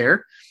it. We don't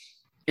care.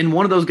 And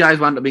one of those guys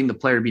wound up being the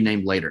player to be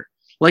named later.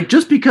 Like,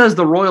 just because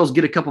the Royals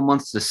get a couple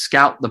months to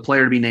scout the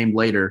player to be named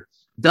later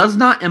does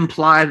not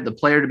imply that the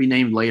player to be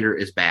named later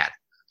is bad.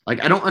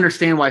 Like, I don't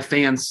understand why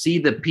fans see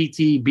the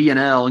PT,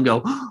 BNL and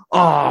go,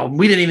 oh,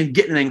 we didn't even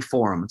get anything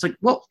for him. It's like,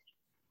 well,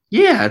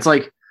 yeah, it's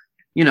like,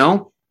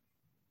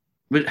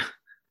 but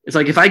it's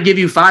like if I give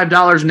you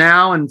 $5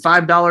 now and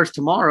 $5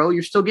 tomorrow,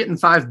 you're still getting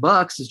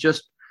 $5. It's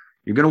just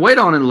you're going to wait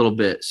on it a little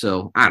bit.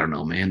 So I don't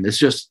know, man. It's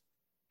just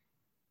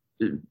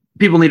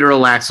people need to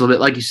relax a little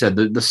bit. Like you said,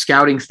 the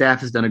scouting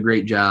staff has done a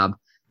great job.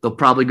 They'll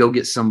probably go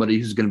get somebody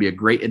who's going to be a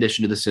great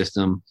addition to the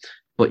system.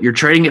 But you're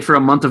trading it for a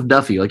month of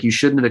Duffy. Like, you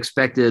shouldn't have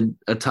expected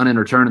a ton in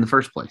return in the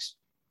first place.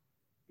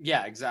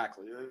 Yeah,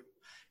 exactly.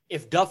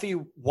 If Duffy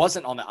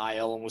wasn't on the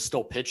IL and was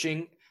still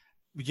pitching,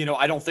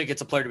 I don't think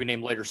it's a player to be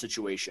named later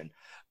situation.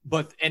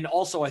 And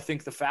also I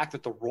think the fact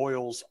that the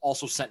Royals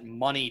also sent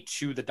money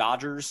to the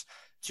Dodgers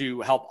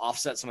to help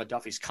offset some of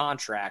Duffy's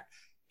contract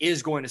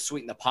is going to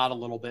sweeten the pot a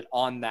little bit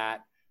on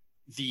that,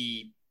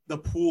 the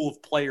pool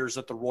of players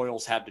that the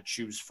Royals had to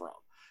choose from.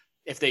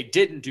 If they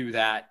didn't do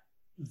that,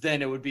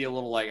 then it would be a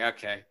little like,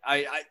 okay,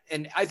 I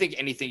think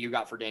anything you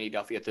got for Danny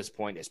Duffy at this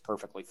point is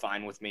perfectly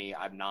fine with me.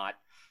 I'm not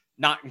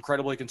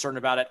incredibly concerned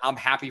about it. I'm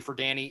happy for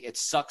Danny. It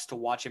sucks to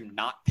watch him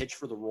not pitch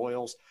for the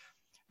Royals,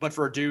 but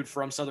for a dude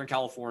from Southern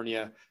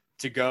California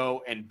to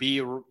go and be,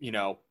 and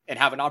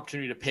have an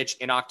opportunity to pitch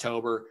in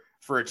October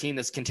for a team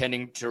that's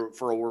contending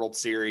for a World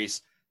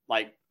Series,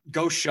 like,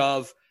 go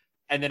shove.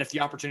 And then if the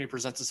opportunity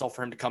presents itself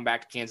for him to come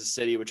back to Kansas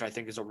City, which I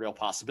think is a real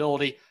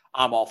possibility,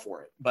 I'm all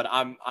for it. But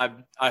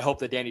I hope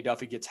that Danny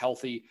Duffy gets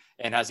healthy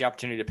and has the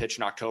opportunity to pitch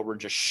in October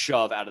and just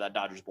shove out of that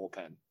Dodgers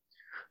bullpen.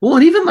 Well,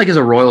 and even like as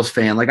a Royals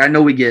fan, like, I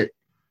know we get,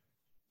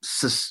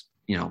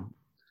 we're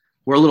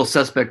a little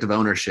suspect of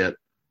ownership,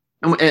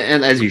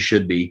 and as you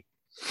should be.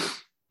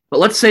 But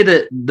let's say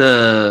that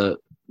the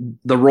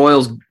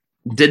Royals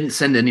didn't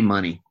send any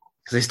money,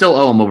 because they still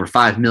owe them over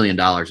 $5 million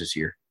this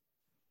year.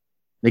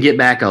 They get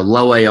back a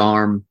low A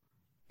arm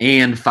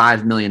and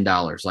 $5 million.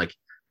 Like,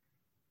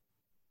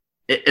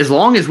 as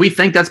long as we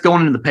think that's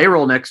going into the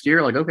payroll next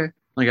year, like, okay,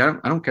 like,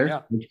 I don't care. Yeah.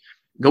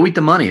 Go eat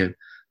the money.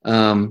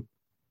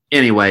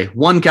 Anyway,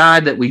 one guy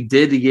that we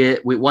did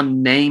get,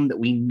 one name that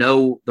we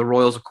know the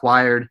Royals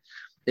acquired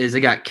is they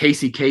got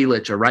Casey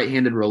Kalich, a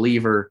right-handed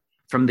reliever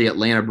from the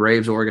Atlanta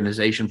Braves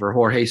organization for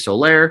Jorge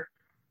Soler.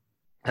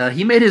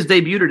 He made his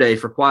debut today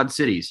for Quad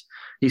Cities.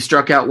 He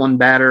struck out one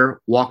batter,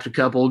 walked a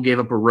couple, gave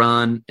up a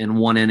run in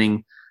one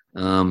inning.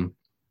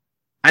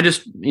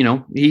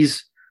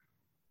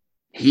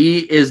 He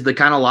is the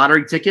kind of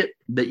lottery ticket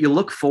that you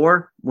look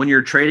for when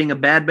you're trading a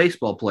bad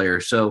baseball player.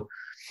 So,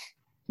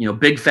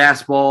 big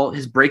fastball,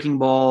 his breaking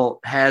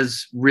ball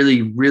has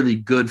really, really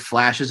good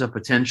flashes of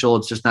potential.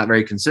 It's just not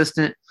very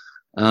consistent.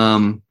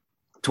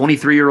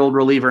 23-year-old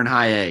reliever in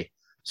high A.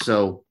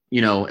 So,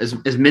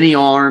 as many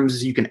arms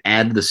as you can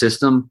add to the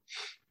system.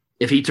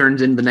 If he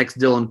turns into the next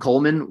Dylan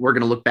Coleman, we're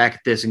going to look back at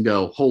this and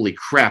go, holy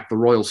crap, the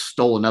Royals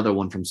stole another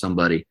one from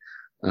somebody.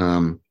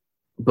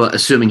 But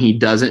assuming he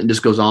doesn't and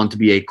just goes on to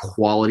be a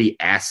quality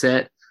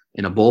asset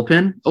in a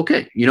bullpen,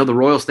 okay. The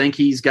Royals think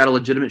he's got a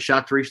legitimate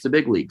shot to reach the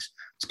big leagues.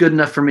 It's good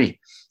enough for me.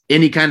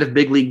 Any kind of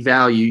big league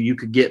value you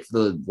could get for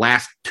the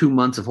last 2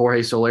 months of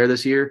Jorge Soler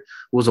this year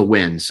was a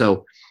win.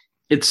 So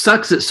it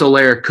sucks that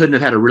Soler couldn't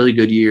have had a really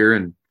good year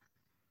and,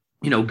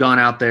 gone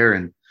out there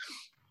and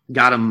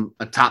got him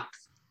a top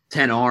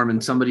 10 arm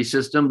in somebody's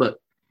system. But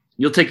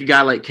you'll take a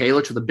guy like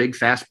Kalich with a big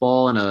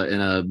fastball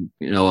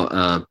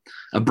and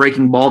a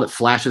breaking ball that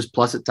flashes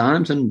plus at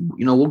times, and,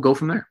 we'll go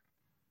from there.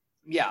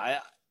 Yeah,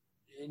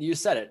 you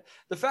said it.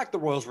 The fact the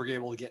Royals were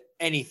able to get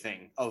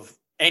anything of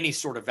any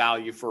sort of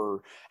value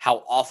for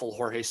how awful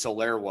Jorge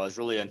Soler was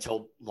really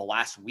until the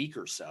last week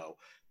or so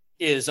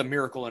is a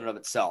miracle in and of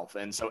itself.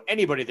 And so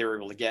anybody they were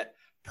able to get,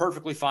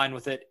 perfectly fine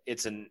with it.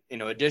 It's an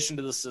addition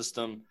to the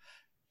system.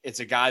 It's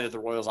a guy that the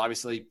Royals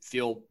obviously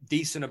feel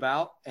decent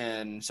about.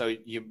 And so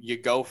you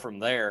go from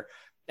there.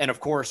 And of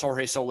course,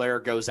 Jorge Soler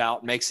goes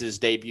out, makes his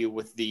debut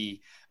with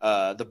the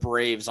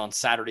Braves on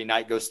Saturday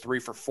night, goes 3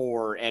 for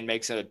 4 and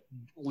makes a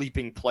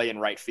leaping play in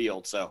right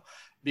field. So,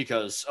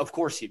 because of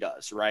course he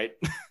does, right?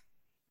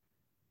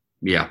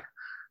 Yeah.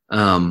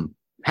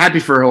 Happy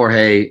for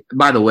Jorge,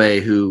 by the way,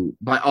 who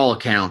by all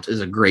accounts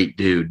is a great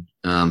dude.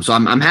 So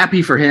I'm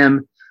happy for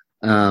him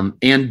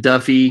and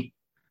Duffy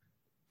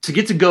to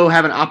get to go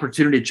have an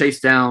opportunity to chase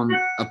down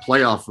a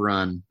playoff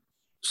run.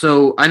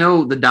 So I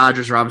know the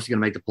Dodgers are obviously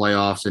going to make the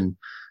playoffs. And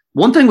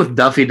one thing with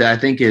Duffy that I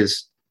think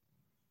is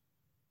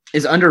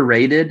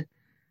underrated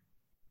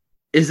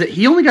is that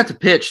he only got to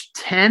pitch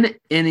 10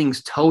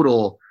 innings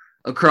total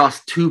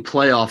across 2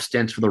 playoff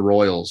stints for the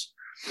Royals.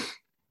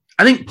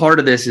 I think part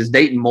of this is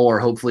Dayton Moore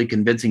hopefully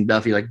convincing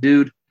Duffy, like,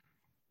 dude,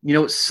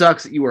 it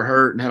sucks that you were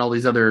hurt and had all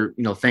these other,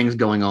 things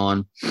going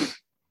on.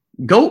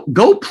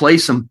 Go play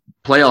some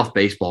playoff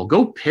baseball.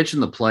 Go pitch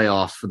in the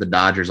playoffs for the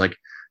Dodgers. Like,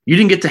 you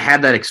didn't get to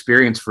have that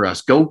experience for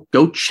us. Go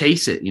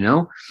chase it,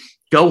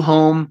 Go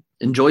home,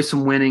 enjoy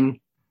some winning.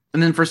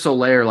 And then for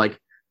Soler, like,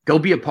 go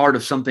be a part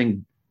of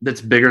something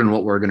that's bigger than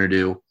what we're going to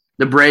do.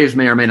 The Braves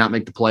may or may not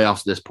make the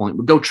playoffs at this point,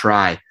 but go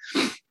try.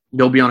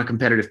 Go be on a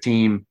competitive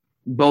team.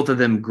 Both of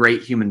them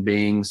great human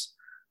beings.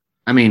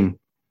 I mean,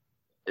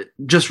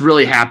 just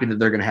really happy that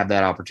they're going to have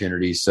that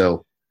opportunity.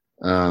 So,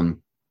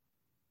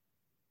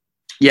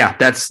 yeah,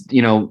 that's,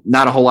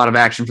 not a whole lot of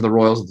action for the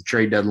Royals at the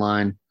trade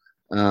deadline.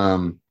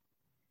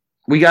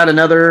 We got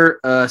another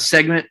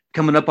segment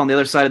coming up on the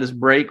other side of this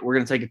break. We're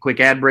going to take a quick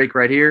ad break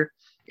right here,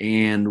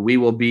 and we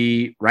will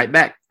be right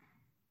back.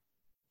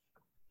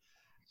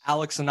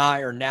 Alex and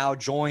I are now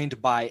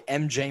joined by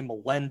MJ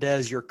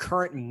Melendez, your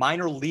current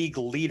minor league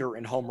leader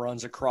in home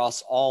runs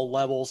across all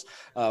levels.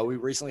 We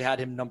recently had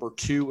him number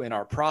 2 in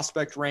our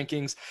prospect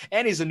rankings,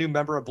 and he's a new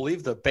member, I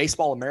believe, the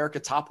Baseball America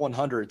Top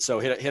 100. So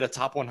hit a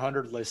Top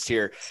 100 list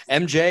here.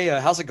 MJ,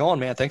 how's it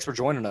going, man? Thanks for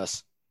joining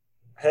us.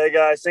 Hey,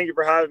 guys. Thank you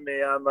for having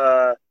me.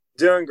 I'm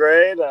doing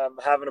great. I'm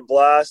having a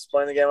blast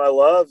playing the game I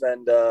love,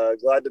 and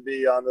glad to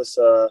be on this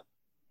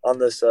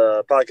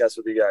podcast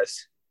with you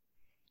guys.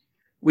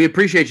 We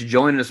appreciate you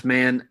joining us,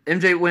 man.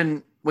 MJ,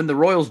 when the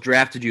Royals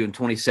drafted you in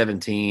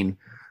 2017,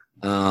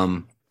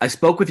 I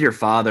spoke with your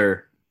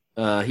father.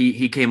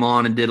 He came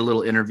on and did a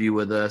little interview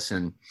with us,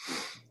 and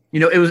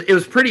it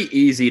was pretty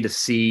easy to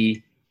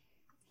see,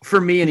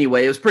 for me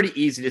anyway. It was pretty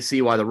easy to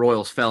see why the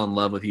Royals fell in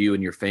love with you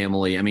and your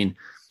family. I mean,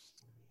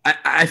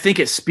 I think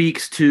it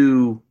speaks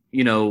to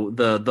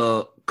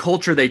the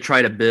culture they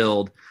try to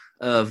build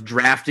of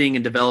drafting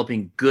and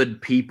developing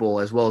good people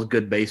as well as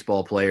good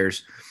baseball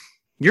players.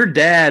 Your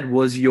dad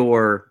was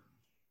your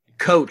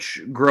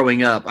coach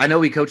growing up. I know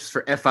he coaches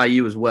for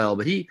FIU as well,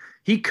 but he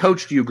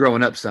coached you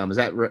growing up some. Is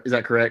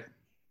that correct?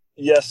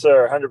 Yes,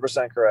 sir.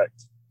 100%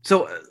 correct.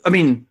 So, I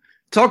mean,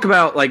 talk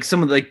about like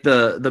some of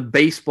the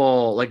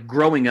baseball, like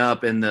growing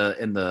up and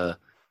the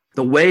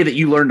way that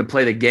you learned to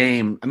play the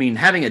game. I mean,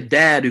 having a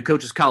dad who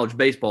coaches college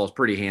baseball is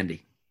pretty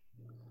handy.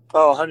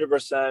 Oh,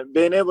 100%.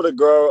 Being able to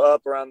grow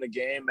up around the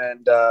game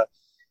and,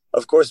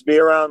 of course, be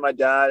around my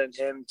dad and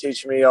him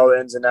teach me all the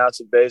ins and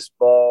outs of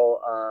baseball.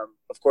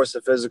 Of course,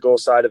 the physical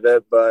side of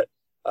it, but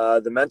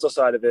the mental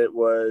side of it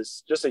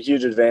was just a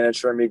huge advantage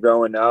for me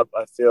growing up.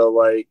 I feel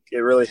like it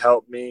really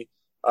helped me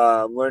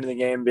learning the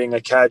game, being a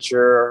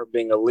catcher,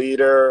 being a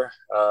leader,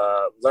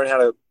 learning how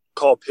to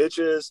call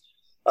pitches.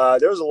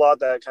 There was a lot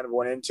that kind of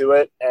went into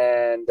it,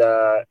 and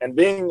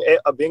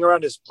being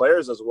around his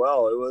players as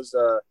well. It was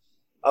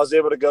I was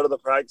able to go to the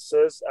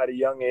practices at a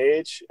young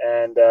age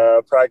and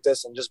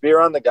practice and just be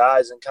around the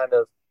guys and kind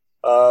of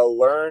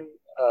learn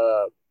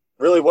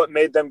really what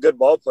made them good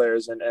ball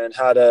players and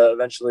how to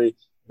eventually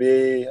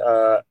be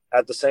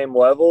at the same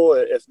level,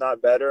 if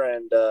not better,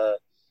 and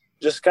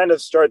just kind of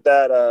start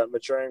that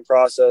maturing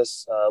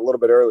process a little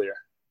bit earlier.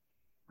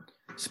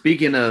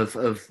 Speaking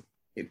of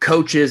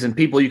coaches and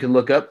people you can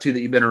look up to that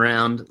you've been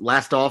around,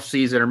 last off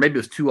season, or maybe it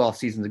was 2 off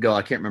seasons ago,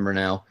 I can't remember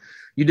now,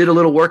 you did a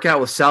little workout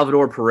with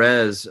Salvador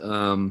Perez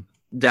down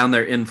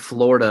there in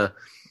Florida.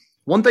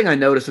 One thing I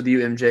noticed with you,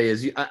 MJ,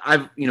 is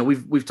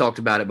we've talked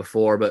about it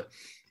before, but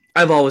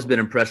I've always been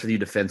impressed with you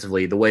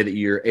defensively. The way that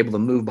you're able to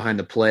move behind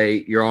the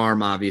plate, your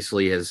arm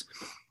obviously has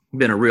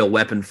been a real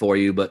weapon for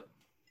you. But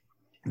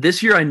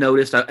this year, I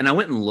noticed, and I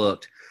went and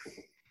looked.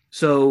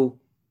 So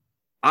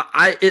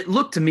it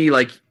looked to me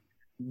like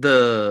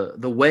the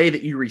way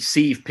that you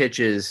receive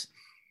pitches,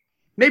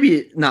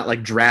 maybe not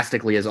like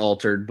drastically as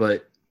altered,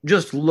 but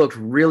just looked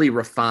really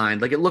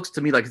refined. Like it looks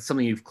to me like it's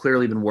something you've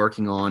clearly been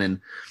working on. And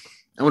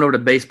I went over to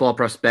Baseball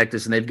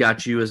Prospectus, and they've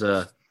got you as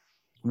a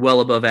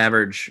well above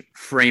average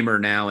framer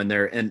now in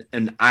there. And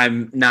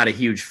I'm not a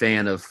huge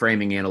fan of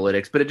framing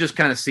analytics, but it just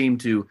kind of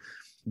seemed to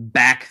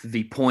back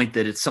the point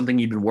that it's something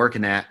you've been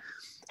working at.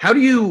 How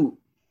do you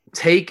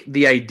take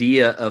the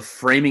idea of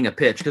framing a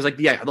pitch? Because like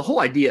the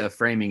whole idea of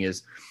framing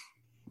is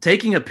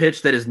taking a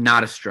pitch that is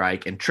not a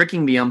strike and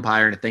tricking the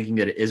umpire into thinking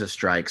that it is a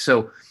strike.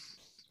 So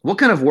what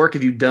kind of work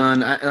have you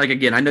done?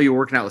 Again, I know you're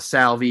working out with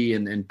Salvi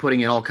and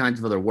putting in all kinds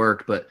of other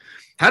work, but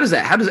how does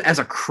as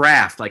a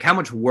craft, like how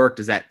much work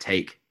does that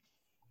take?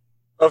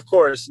 Of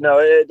course. No,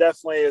 it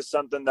definitely is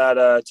something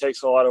that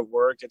takes a lot of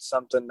work. It's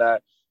something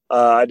that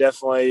I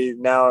definitely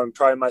now am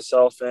priding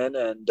myself in.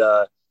 And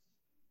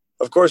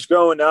of course,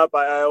 growing up,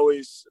 I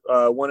always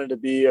wanted to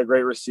be a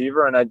great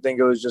receiver. And I think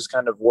it was just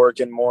kind of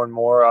working more and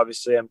more.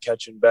 Obviously, I'm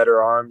catching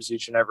better arms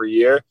each and every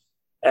year.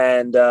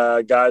 And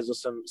guys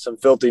with some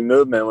filthy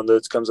movement, when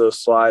it comes to those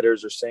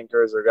sliders or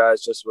sinkers, or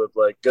guys just with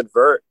like good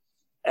vert.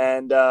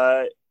 And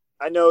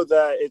I know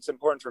that it's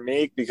important for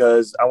me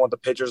because I want the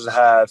pitchers to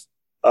have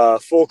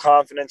full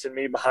confidence in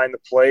me behind the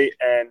plate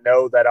and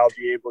know that I'll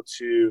be able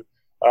to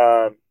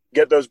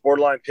get those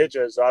borderline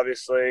pitches.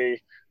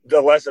 Obviously, the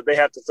less that they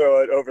have to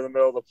throw it over the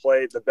middle of the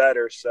plate, the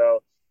better.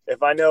 So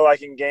if I know I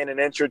can gain an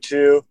inch or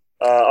two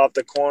off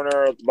the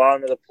corner or the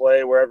bottom of the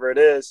plate, wherever it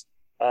is,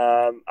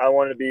 I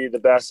want to be the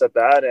best at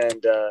that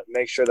and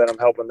make sure that I'm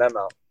helping them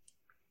out.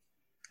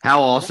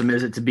 How awesome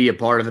is it to be a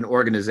part of an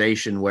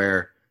organization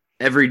where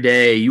every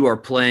day you are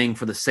playing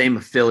for the same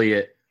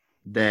affiliate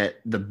that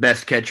the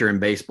best catcher in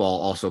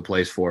baseball also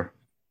plays for?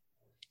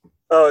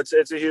 Oh,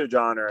 it's a huge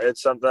honor.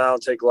 It's something I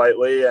don't take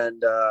lightly,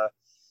 and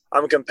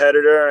I'm a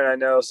competitor, and I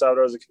know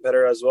Salvador is a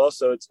competitor as well.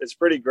 So it's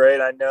pretty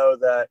great. I know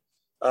that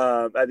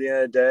at the end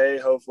of the day,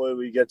 hopefully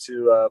we get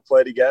to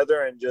play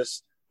together and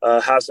just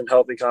have some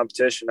healthy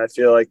competition. I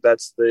feel like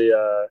that's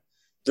the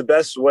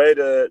best way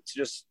to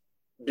just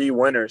be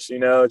winners,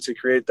 to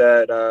create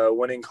that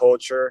winning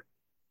culture.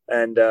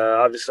 And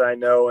obviously I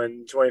know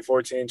in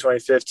 2014,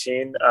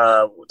 2015,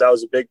 that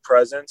was a big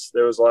presence.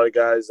 There was a lot of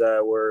guys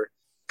that were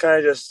kind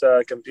of just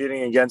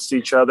competing against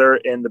each other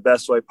in the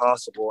best way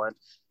possible.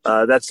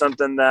 And that's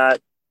something that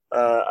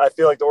I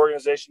feel like the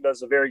organization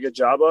does a very good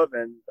job of,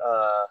 and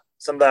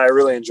something that I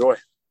really enjoy.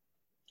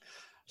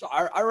 So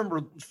I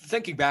remember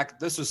thinking back,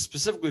 this was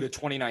specifically to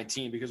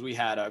 2019 because we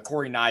had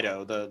Corey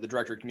Nido, the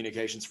director of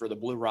communications for the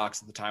Blue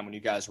Rocks at the time when you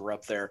guys were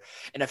up there.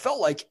 And it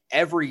felt like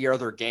every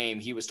other game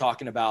he was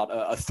talking about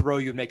a throw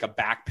you'd make a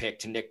back pick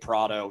to Nick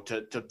Prado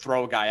to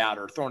throw a guy out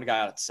or throwing a guy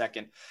out at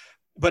second.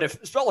 But it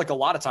felt like a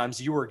lot of times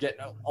you were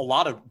getting a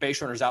lot of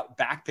base runners out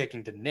back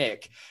picking to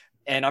Nick.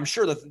 And I'm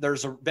sure that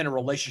there's been a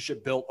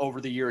relationship built over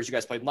the years. You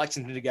guys played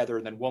Lexington together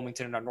and then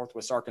Wilmington and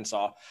Northwest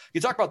Arkansas.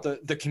 You talk about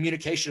the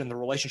communication and the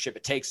relationship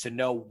it takes to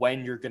know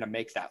when you're going to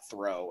make that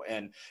throw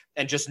and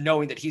just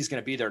knowing that he's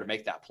going to be there to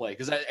make that play.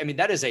 Because, I mean,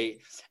 that is a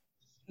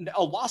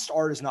lost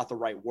art is not the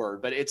right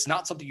word, but it's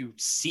not something you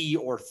see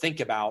or think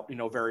about,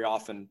 very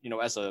often,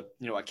 as a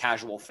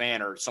casual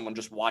fan or someone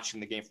just watching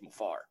the game from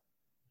afar.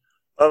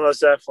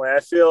 Almost definitely. I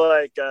feel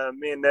like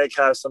me and Nick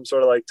have some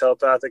sort of like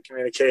telepathic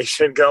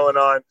communication going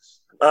on.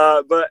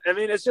 But I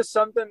mean, it's just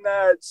something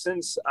that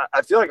since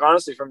I feel like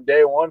honestly from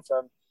day one,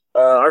 from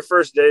our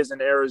first days in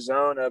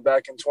Arizona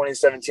back in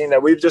 2017,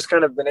 that we've just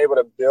kind of been able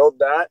to build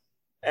that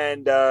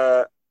and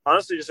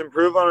honestly just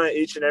improve on it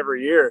each and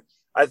every year.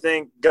 I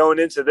think going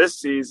into this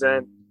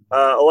season,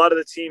 a lot of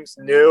the teams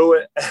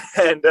knew,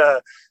 and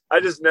I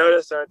just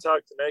noticed and I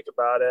talked to Nick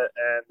about it,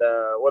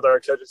 and with our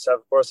coaching staff,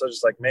 of course, I was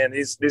just like, man,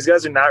 these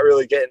guys are not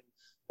really getting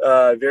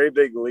very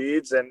big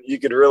leads, and you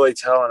could really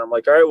tell. And I'm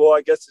like, all right, well,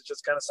 I guess it's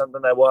just kind of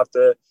something that we'll have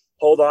to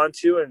hold on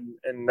to,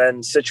 and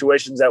then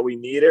situations that we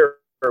need it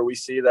or we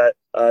see that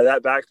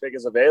that back pick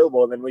is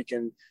available, and then we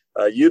can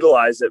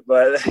utilize it.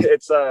 But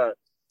it's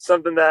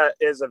something that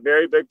is a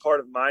very big part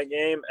of my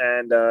game,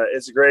 and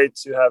it's great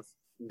to have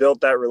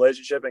built that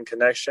relationship and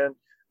connection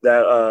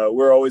that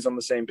we're always on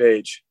the same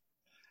page.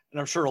 And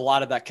I'm sure a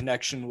lot of that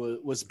connection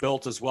was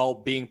built as well,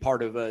 being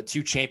part of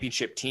two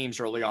championship teams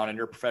early on in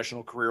your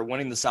professional career,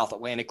 winning the South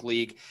Atlantic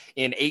League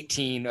in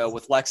 18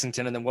 with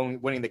Lexington, and then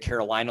winning the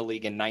Carolina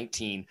League in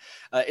 19.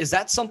 Is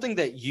that something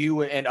that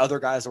you and other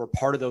guys that were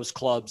part of those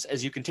clubs,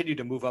 as you continue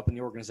to move up in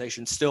the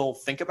organization, still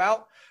think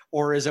about?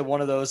 Or is it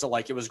one of those that,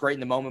 like, it was great in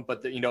the moment,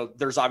 but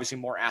there's obviously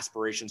more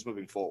aspirations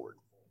moving forward?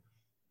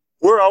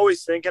 We're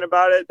always thinking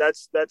about it.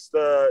 That's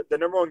the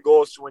number one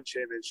goal is to win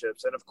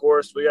championships. And of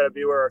course we got to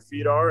be where our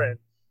feet are. And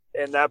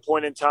in that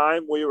point in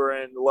time, we were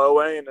in low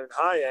A and in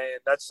high A,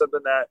 and that's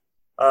something that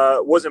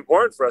was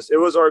important for us. It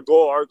was our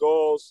goal. Our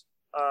goals,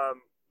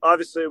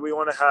 obviously, we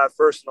want to have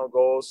personal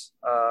goals,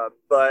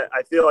 but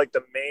I feel like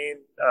the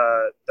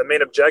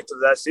main objective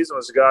of that season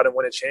was to go out and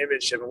win a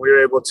championship, and we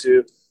were able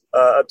to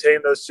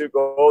obtain those two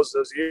goals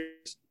those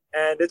years.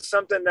 And it's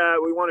something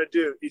that we want to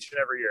do each and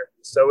every year.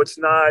 So it's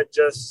not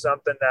just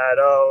something that,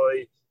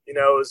 it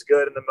was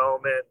good in the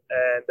moment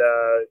and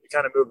you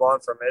kind of move on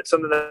from it. It's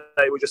something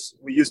that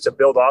we used to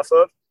build off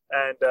of.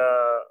 And,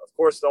 of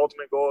course, the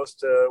ultimate goal is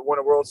to win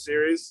a World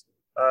Series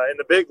in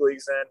the big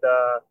leagues. And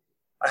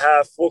I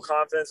have full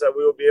confidence that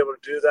we will be able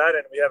to do that.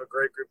 And we have a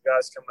great group of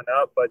guys coming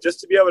up. But just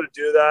to be able to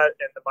do that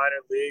in the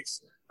minor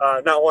leagues,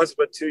 not once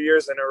but 2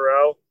 years in a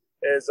row,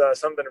 is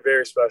something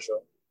very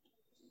special.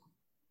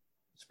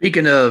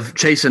 Speaking of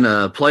chasing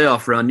a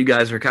playoff run, you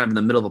guys are kind of in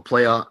the middle of a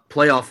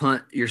playoff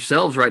hunt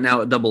yourselves right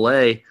now at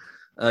Double-A.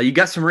 You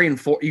got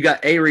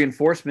a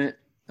reinforcement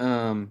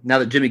now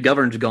that Jimmy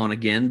Govern's gone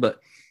again, but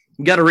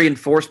you got a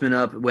reinforcement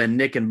up when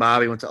Nick and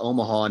Bobby went to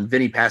Omaha and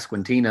Vinny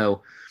Pasquantino.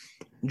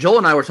 Joel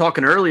and I were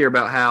talking earlier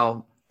about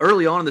how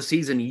early on in the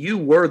season you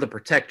were the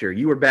protector.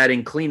 You were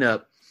batting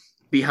cleanup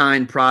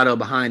behind Prado,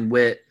 behind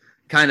Witt,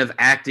 kind of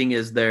acting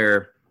as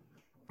their,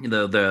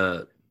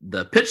 the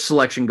pitch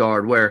selection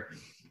guard where –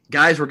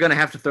 guys were going to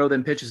have to throw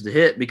them pitches to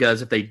hit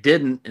because if they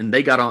didn't and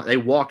they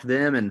walked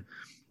them and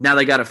now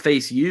they got to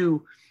face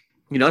you,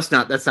 that's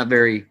not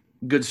very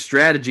good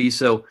strategy.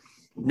 So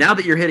now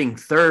that you're hitting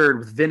third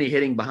with Vinny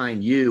hitting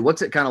behind you,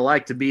 what's it kind of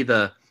like to be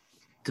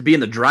in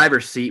the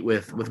driver's seat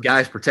with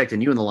guys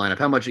protecting you in the lineup?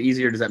 How much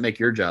easier does that make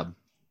your job?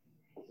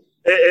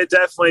 It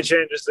definitely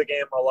changes the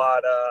game a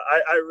lot.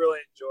 I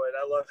really enjoy it.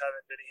 I love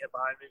having Vinny hit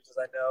behind me because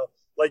I know,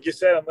 like you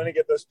said, I'm going to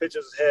get those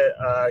pitches hit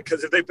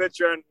because if they pitch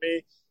around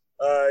me,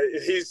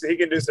 he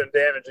can do some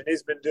damage, and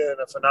he's been doing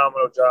a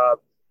phenomenal job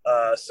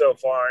so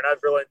far. And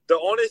the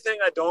only thing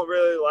I don't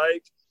really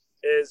like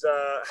is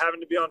having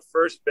to be on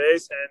first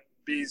base and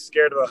be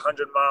scared of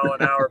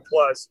 100-mile-an-hour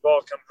plus ball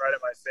coming right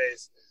at my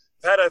face.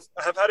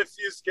 I've had a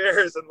few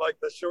scares in like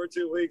the short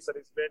 2 weeks that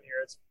he's been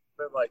here. It's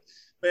been like,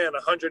 man,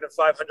 105,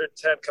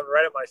 110 coming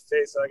right at my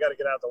face, and I got to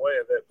get out of the way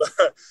of it.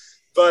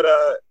 But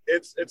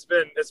it's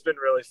been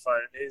really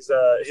fun. He's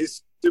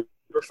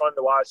super fun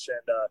to watch,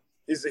 and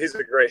he's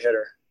a great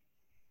hitter.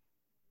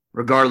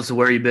 Regardless of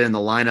where you've been in the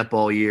lineup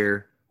all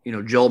year,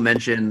 Joel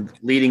mentioned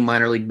leading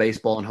minor league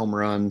baseball in home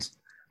runs.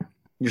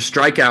 Your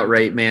strikeout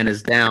rate, man,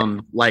 is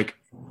down like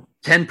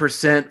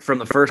 10% from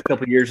the first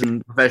couple of years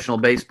in professional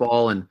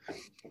baseball and,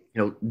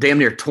 damn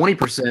near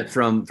 20%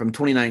 from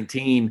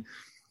 2019.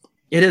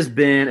 It has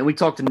been, and we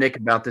talked to Nick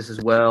about this as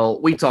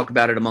well. We talk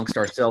about it amongst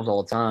ourselves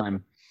all the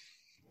time.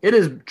 It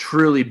has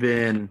truly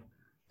been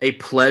a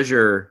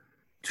pleasure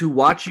to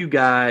watch you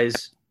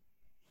guys,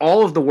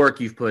 all of the work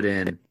you've put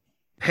in,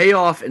 pay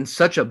off in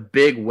such a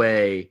big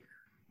way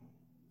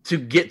to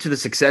get to the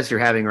success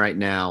you're having right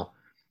now.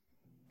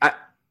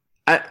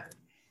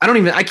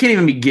 I can't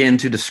even begin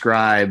to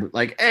describe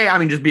like, A,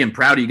 just being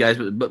proud of you guys,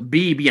 but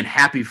B, being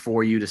happy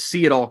for you to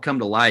see it all come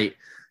to light.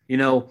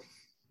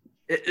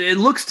 It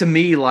looks to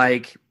me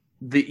like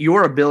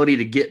your ability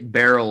to get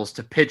barrels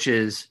to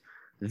pitches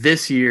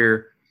this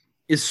year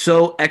is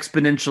so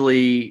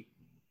exponentially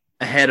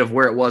ahead of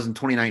where it was in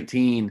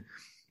 2019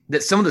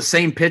 that some of the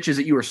same pitches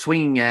that you were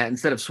swinging at,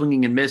 instead of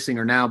swinging and missing,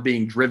 are now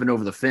being driven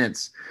over the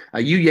fence.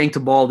 You yanked a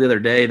ball the other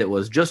day that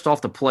was just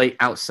off the plate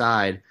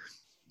outside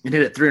and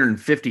hit it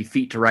 350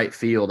 feet to right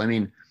field.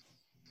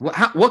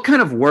 What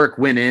kind of work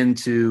went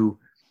into,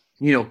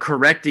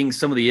 correcting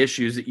some of the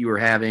issues that you were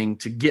having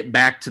to get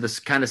back to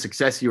the kind of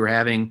success you were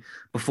having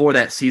before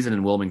that season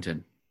in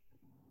Wilmington?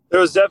 There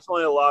was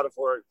definitely a lot of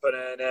work put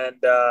in, and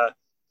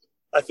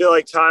I feel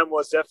like time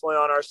was definitely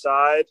on our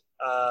side.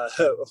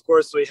 Of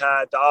course, we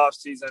had the off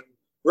season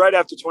right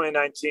after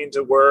 2019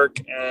 to work,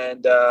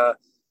 and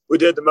we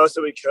did the most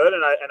that we could.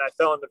 And I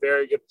fell in a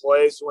very good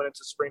place. Went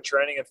into spring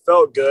training and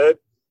felt good.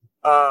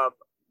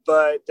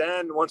 But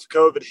then once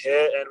COVID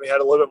hit and we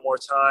had a little bit more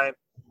time,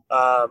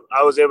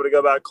 I was able to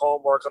go back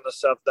home, work on the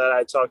stuff that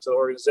I talked to the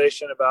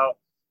organization about,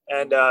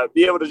 and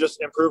be able to just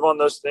improve on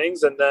those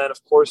things. And then,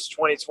 of course,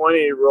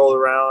 2020 rolled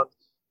around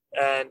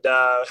and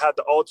had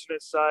the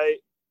alternate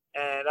site.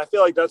 And I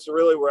feel like that's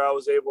really where I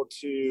was able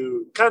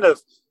to kind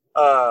of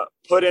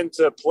put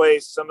into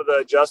place some of the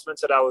adjustments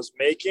that I was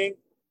making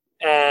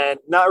and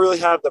not really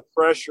have the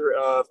pressure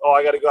of,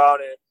 I got to go out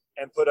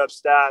and put up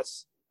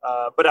stats.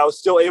 But I was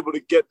still able to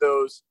get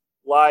those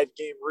live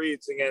game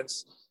reads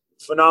against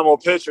phenomenal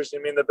pitchers.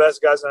 The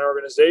best guys in our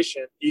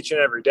organization each and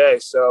every day.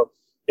 So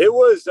it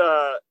was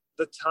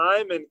the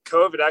time, and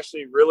COVID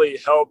actually really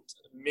helped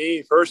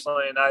me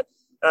personally. And I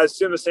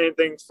assume the same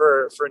thing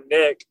for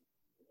Nick.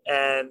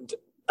 And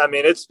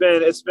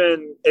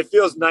it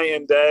feels night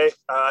and day.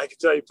 I can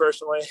tell you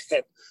personally.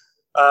 And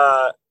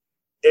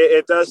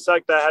it does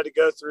suck that I had to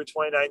go through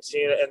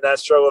 2019 and that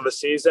struggle of a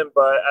season.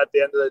 But at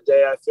the end of the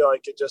day, I feel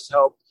like it just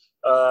helped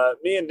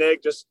me and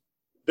Nick just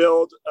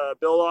build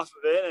off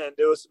of it. And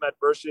there was some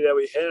adversity that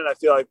we hit, and I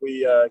feel like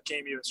we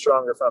came even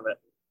stronger from it.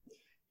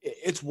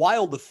 it's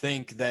wild to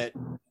think that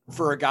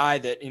for a guy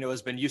that,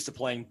 has been used to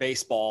playing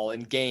baseball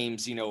and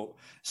games,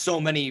 so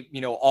many,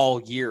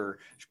 all year,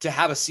 to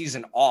have a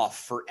season off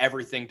for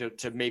everything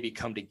to maybe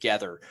come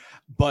together.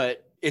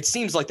 But it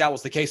seems like that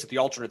was the case at the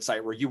alternate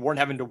site, where you weren't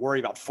having to worry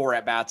about 4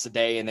 at-bats a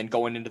day and then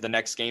going into the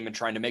next game and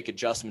trying to make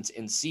adjustments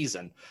in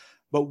season.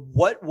 But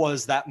what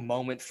was that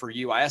moment for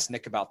you? I asked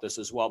Nick about this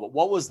as well, but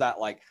what was that,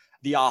 like,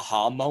 the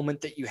aha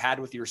moment that you had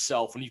with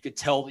yourself when you could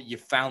tell that you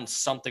found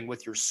something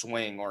with your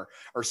swing or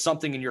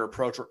something in your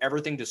approach where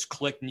everything just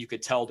clicked and you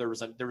could tell there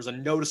was a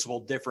noticeable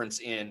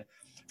difference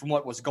from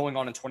what was going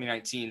on in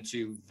 2019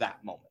 to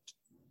that moment?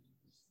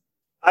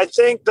 I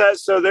think that,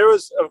 so there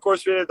was, of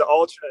course, we had the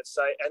alternate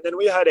site, and then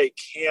we had a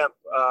camp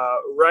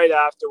right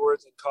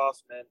afterwards in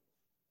Kaufman,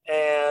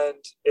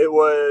 and it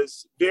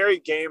was very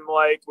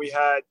game-like. We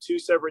had 2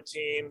 separate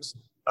teams.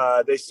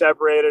 They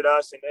separated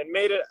us and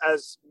made it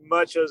as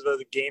much as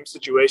the game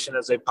situation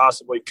as they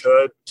possibly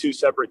could, 2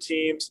 separate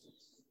teams.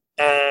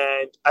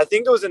 And I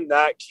think it was in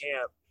that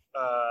camp,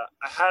 I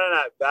had an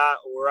at-bat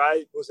where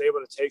I was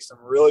able to take some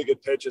really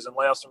good pitches and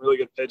lay off some really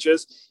good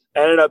pitches.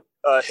 I ended up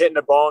hitting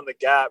the ball in the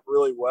gap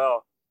really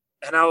well.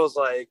 And I was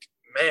like,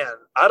 man,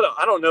 I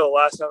don't know the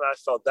last time I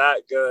felt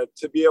that good,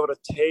 to be able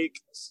to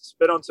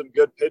spit on some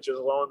good pitches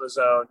low in the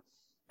zone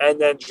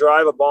and then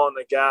drive a ball in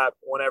the gap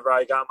whenever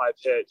I got my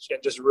pitch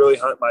and just really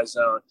hunt my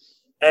zone.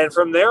 And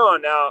from there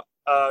on out,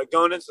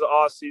 going into the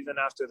off season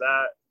after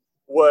that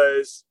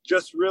was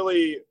just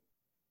really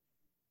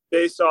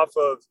based off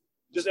of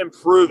just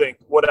improving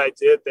what I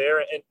did there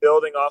and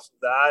building off of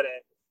that.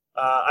 And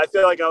I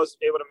feel like I was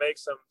able to make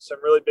some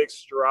really big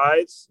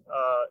strides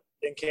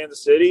in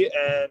Kansas City,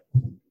 and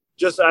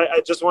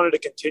I just wanted to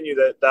continue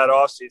that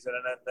off season,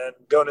 and then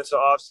going into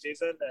off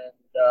season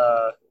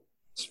and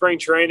spring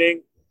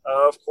training,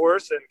 of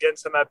course, and getting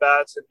some at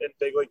bats in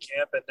big league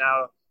camp, and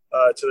now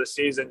to the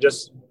season,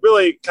 just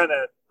really kind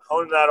of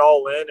honing that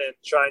all in and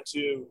trying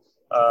to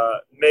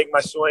make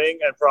my swing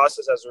and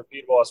process as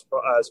repeatable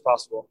as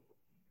possible.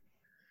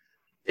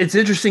 It's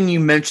interesting you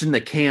mentioned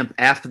the camp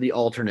after the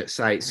alternate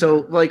site.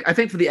 So, like, I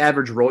think for the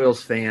average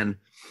Royals fan,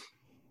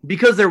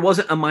 because there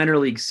wasn't a minor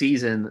league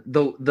season,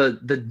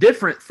 the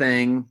different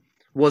thing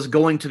was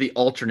going to the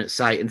alternate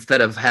site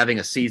instead of having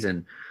a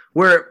season,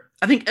 where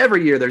I think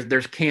every year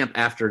there's camp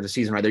after the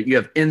season, right? You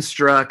have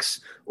instructs,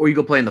 or you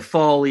go play in the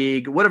fall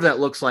league, whatever that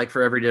looks like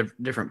for every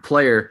different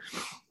player.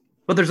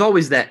 But there's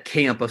always that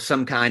camp of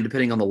some kind,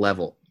 depending on the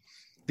level.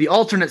 The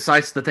alternate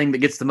site's the thing that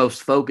gets the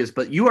most focus,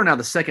 but you are now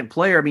the second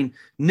player. I mean,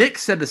 Nick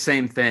said the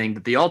same thing,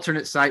 that the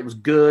alternate site was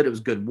good. It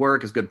was good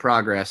work. It was good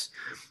progress.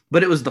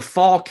 But it was the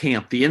fall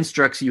camp, the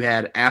instructs you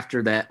had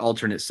after that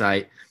alternate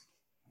site.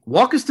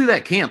 Walk us through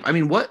that camp. I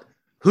mean,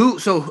 who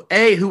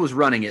was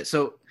running it?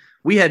 So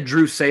we had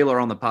Drew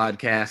Saylor on the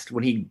podcast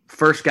when he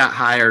first got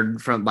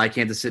hired by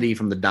Kansas City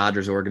from the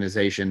Dodgers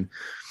organization.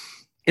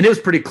 And it was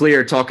pretty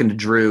clear talking to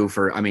Drew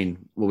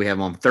we have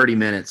him on 30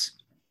 minutes,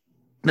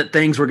 that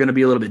things were going to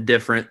be a little bit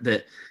different,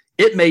 that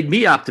it made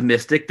me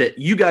optimistic that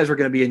you guys were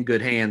going to be in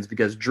good hands,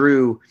 because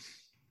Drew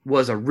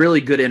was a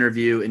really good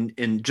interview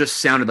and just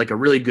sounded like a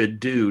really good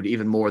dude,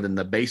 even more than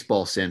the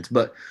baseball sense.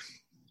 But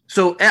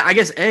so I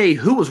guess,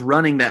 who was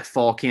running that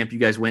fall camp you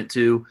guys went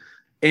to,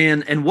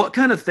 and what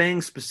kind of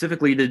things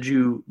specifically did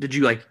you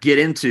like get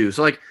into?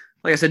 So like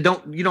I said,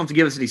 you don't have to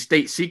give us any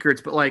state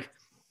secrets, but like,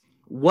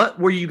 what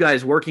were you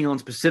guys working on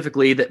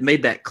specifically that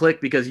made that click?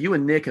 Because you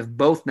and Nick have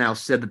both now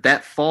said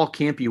that fall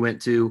camp you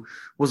went to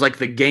was like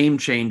the game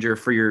changer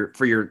for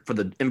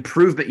the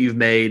improvement you've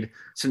made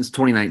since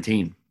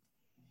 2019.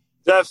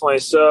 Definitely.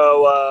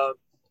 So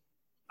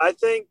I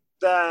think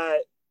that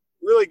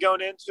really going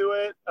into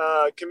it,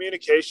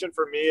 communication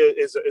for me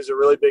is a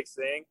really big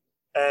thing,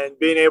 and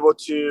being able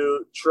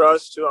to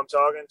trust who I'm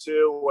talking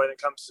to when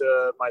it comes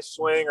to my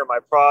swing or my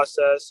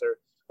process or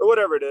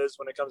whatever it is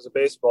when it comes to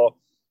baseball.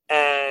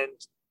 And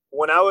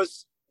when I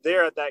was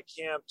there at that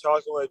camp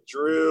talking with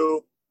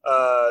Drew,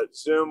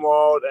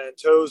 Zumwalt, and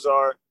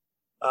Tozar,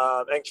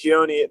 and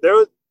Keone,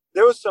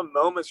 there was some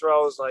moments where I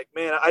was like,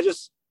 man, I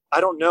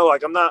don't know,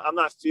 like I'm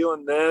not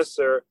feeling this,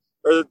 or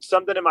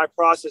something in my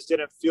process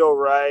didn't feel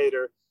right,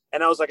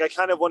 and I was like, I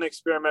kind of want to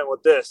experiment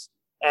with this.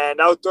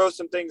 And I would throw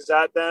some things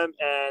at them,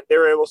 and they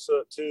were able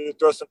to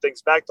throw some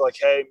things back to like,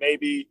 hey,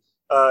 maybe,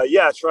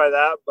 try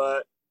that,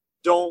 but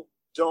don't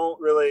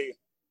really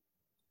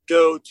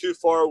go too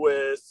far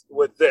with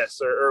this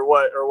or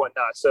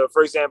whatnot. So,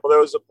 for example, there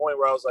was a point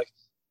where I was like,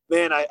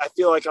 man, I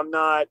feel like I'm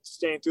not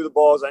staying through the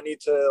balls. I need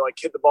to like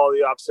hit the ball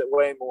the opposite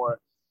way more.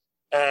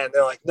 And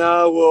they're like,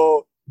 no,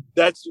 well,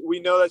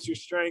 we know that's your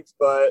strength,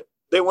 but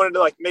they wanted to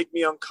like make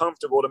me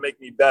uncomfortable to make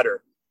me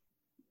better.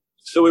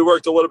 So we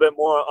worked a little bit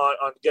more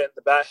on getting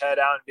the bat head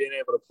out and being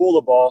able to pull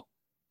the ball.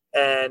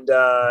 And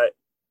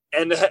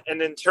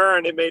in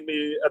turn, it made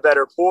me a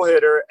better pull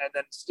hitter, and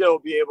then still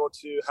be able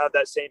to have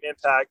that same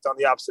impact on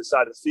the opposite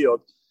side of the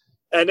field.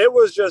 And it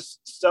was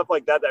just stuff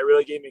like that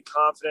really gave me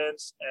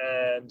confidence.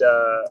 And,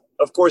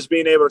 of course,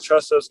 being able to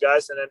trust those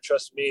guys and then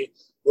trust me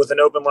with an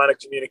open line of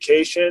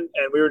communication.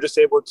 And we were just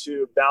able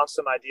to bounce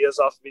some ideas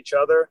off of each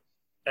other.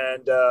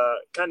 and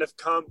kind of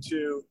come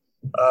to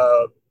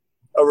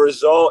a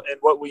result and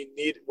what we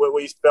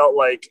felt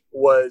like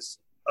was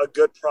a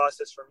good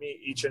process for me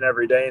each and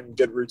every day and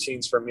good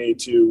routines for me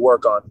to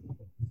work on.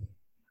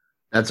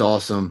 That's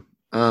awesome.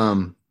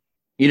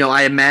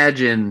 I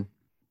imagine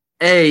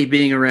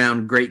being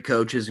around great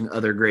coaches and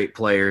other great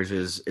players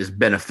is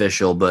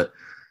beneficial, but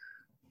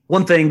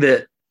one thing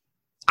that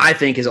I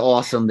think is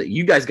awesome that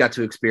you guys got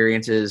to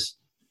experience is,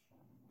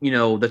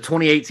 the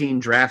 2018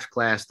 draft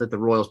class that the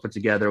Royals put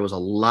together was a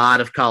lot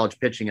of college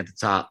pitching at the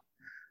top.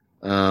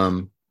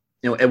 And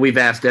we've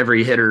asked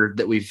every hitter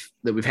that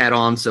we've had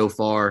on so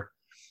far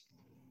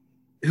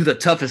who the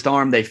toughest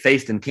arm they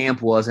faced in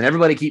camp was, and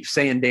everybody keeps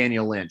saying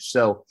Daniel Lynch.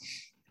 So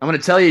I'm going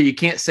to tell you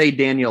can't say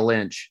Daniel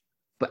Lynch,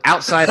 but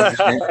outside of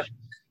Lynch,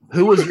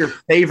 who was your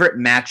favorite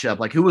matchup?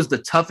 Like, who was the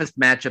toughest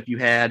matchup you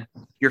had,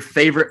 your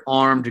favorite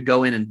arm to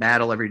go in and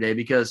battle every day?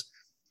 Because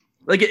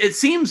it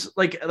seems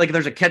like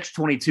there's a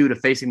catch-22 to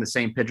facing the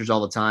same pitchers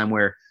all the time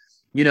where,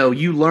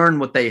 you learn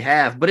what they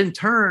have, but in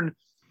turn,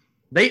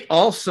 they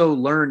also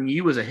learn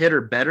you as a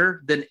hitter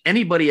better than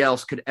anybody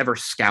else could ever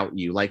scout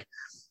you. Like,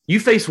 you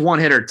face one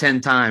hitter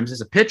 10 times as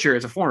a pitcher,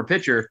 as a former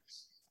pitcher.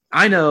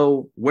 I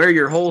know where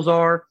your holes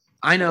are.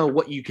 I know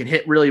what you can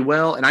hit really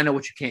well, and I know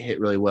what you can't hit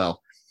really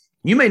well.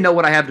 You may know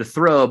what I have to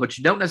throw, but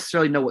you don't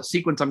necessarily know what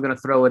sequence I'm going to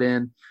throw it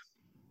in.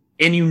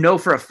 And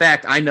for a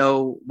fact, I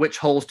know which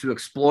holes to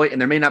exploit, and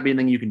there may not be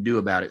anything you can do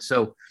about it.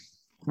 So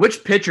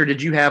which pitcher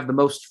did you have the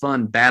most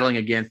fun battling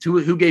against?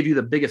 Who gave you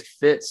the biggest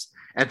fits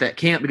at that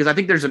camp? Because I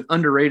think there's an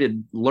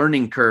underrated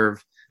learning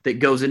curve that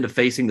goes into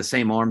facing the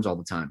same arms all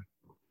the time.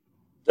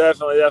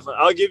 Definitely.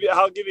 I'll give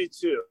you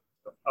two.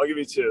 I'll give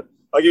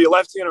you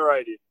lefty and a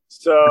righty.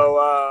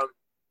 So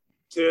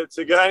to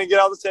kind of get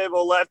on the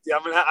table, lefty.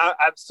 I'm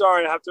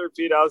sorry, I have to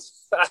repeat. I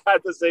had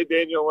to say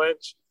Daniel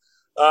Lynch.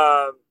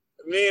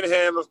 Me and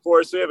him, of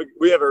course,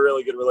 we have a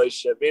really good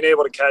relationship. Being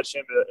able to catch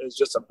him is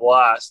just a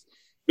blast.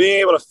 Being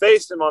able to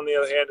face him, on the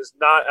other hand, is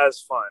not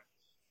as fun.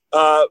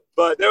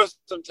 But there was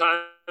some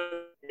time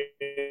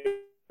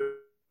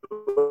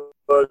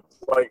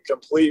like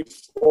complete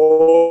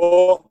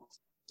full,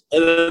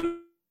 and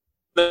then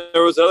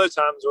there was other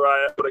times where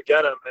I would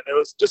get him, and it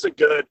was just a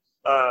good,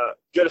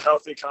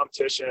 healthy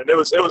competition. And it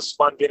was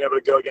fun being able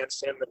to go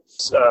against him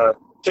and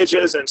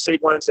pitches and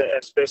sequence and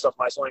based off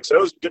my swing. So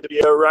it was good to be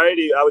a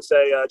righty. I would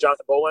say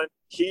Jonathan Bolin.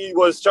 He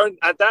was starting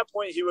at that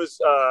point. He was,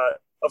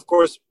 of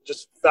course,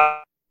 just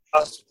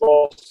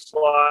fastball,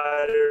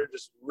 slider,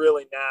 just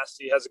really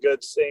nasty. Has a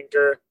good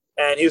sinker,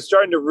 and he was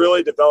starting to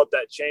really develop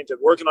that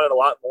changeup, working on it a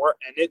lot more,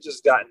 and it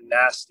just got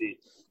nasty.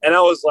 And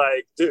I was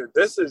like, dude,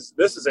 this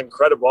is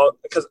incredible.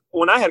 Because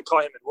when I had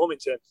caught him in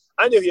Wilmington,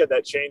 I knew he had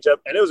that changeup,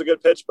 and it was a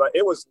good pitch, but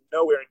it was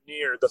nowhere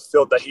near the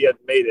field that he had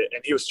made it,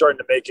 and he was starting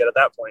to make it at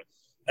that point.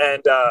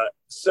 And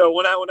so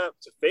when I went up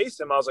to face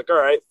him, I was like, all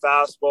right,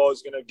 fastball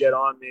is going to get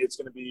on me. It's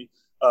going to be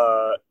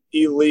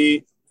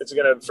elite. It's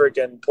going to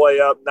freaking play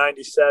up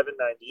 97,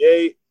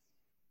 98.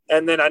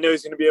 And then I knew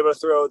he's going to be able to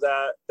throw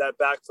that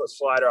back foot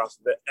slider off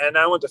of it. And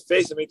I went to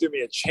face him. He threw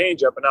me a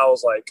changeup, and I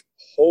was like,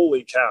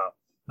 holy cow.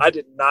 I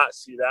did not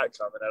see that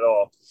coming at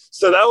all.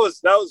 So that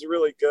was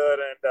really good.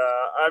 And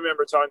I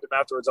remember talking to him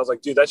afterwards. I was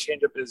like, dude, that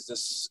changeup is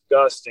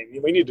disgusting.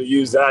 We need to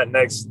use that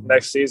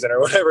next season or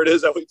whatever it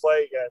is that we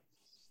play again.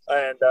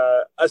 And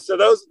so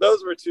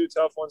those were two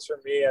tough ones for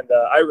me, and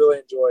I really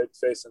enjoyed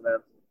facing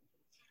them.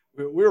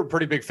 We were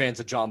pretty big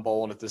fans of John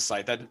Bolin at this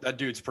site. That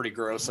dude's pretty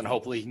gross, and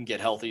hopefully he can get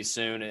healthy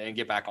soon and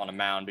get back on a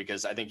mound,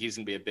 because I think he's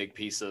going to be a big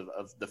piece of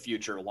the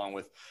future, along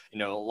with,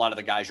 a lot of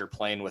the guys you're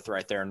playing with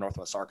right there in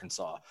Northwest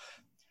Arkansas.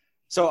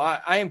 So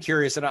I am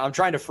curious, and I'm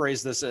trying to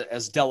phrase this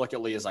as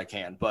delicately as I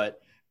can,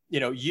 but,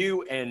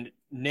 you and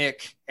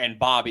Nick and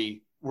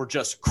Bobby were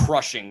just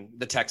crushing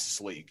the Texas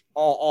League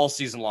all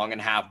season long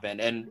and have been.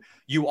 And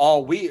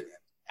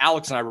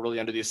Alex and I were really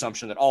under the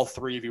assumption that all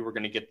three of you were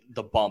going to get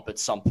the bump at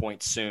some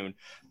point soon.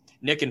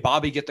 Nick and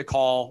Bobby get the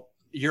call.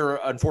 You're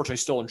unfortunately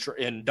still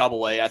in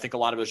Double-A. I think a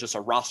lot of it is just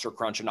a roster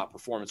crunch and not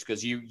performance,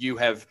 because you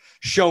have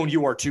shown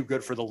you are too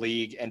good for the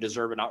league and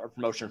deserve a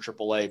promotion in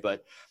Triple-A.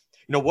 But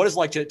what is it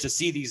like to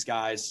see these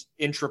guys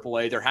in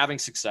Triple-A? They're having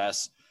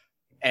success,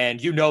 and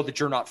that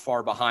you're not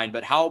far behind.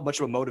 But how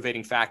much of a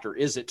motivating factor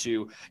is it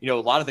to a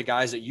lot of the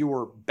guys that you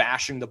were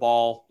bashing the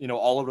ball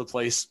all over the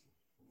place,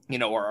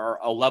 are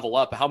a level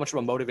up? How much of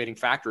a motivating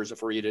factor is it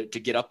for you to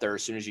get up there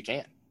as soon as you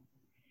can?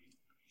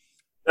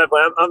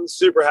 Definitely. I'm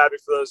super happy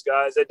for those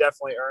guys. They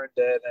definitely earned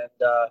it.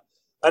 And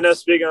I know,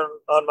 speaking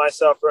on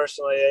myself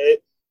personally,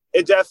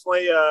 it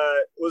definitely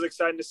was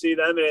exciting to see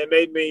them, and it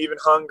made me even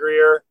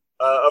hungrier.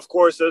 Of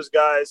course, those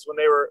guys, when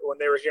they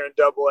were here in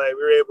Double-A,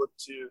 we were able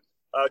to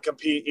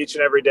compete each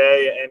and every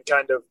day and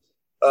kind of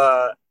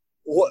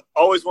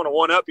always want to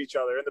one-up each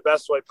other in the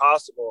best way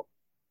possible.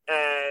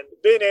 And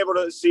being able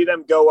to see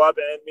them go up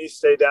and me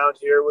stay down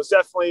here was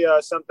definitely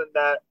something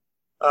that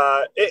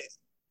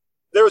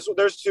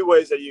there's two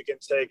ways that you can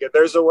take it.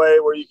 There's a way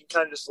where you can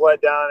kind of just let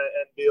down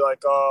and be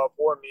like, oh,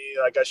 poor me,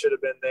 like I should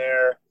have been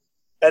there.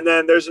 And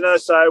then there's another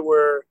side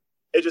where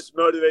it just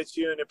motivates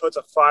you and it puts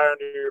a fire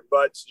under your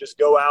butt to just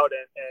go out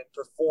and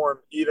perform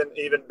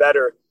even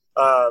better.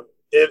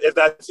 If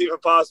that's even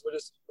possible,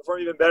 just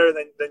perform even better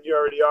than you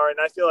already are. And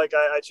I feel like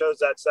I chose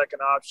that second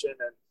option.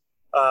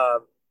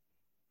 And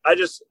I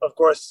just, of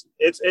course,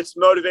 it's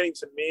motivating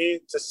to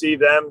me to see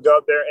them go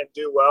up there and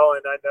do well.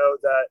 And I know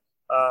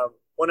that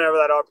whenever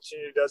that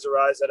opportunity does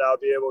arise, that I'll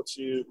be able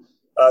to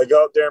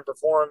go up there and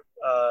perform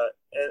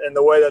in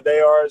the way that they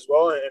are as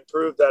well, and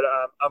prove that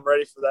I'm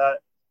ready for that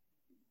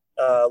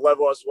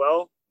level as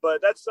well.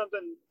 But that's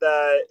something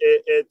that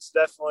it's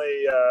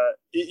definitely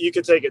you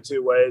could take it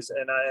two ways,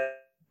 and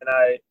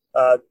I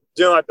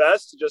do my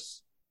best to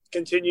just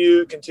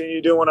continue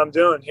doing what I'm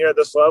doing here at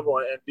this level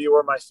and be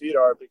where my feet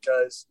are,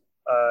 because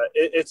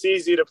it's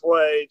easy to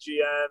play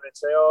GM and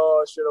say,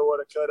 oh, I should have, would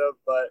have, could have,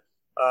 but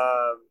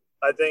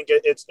I think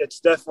it's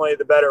definitely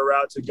the better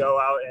route to go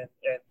out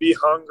and be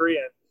hungry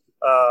and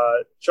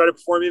try to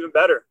perform even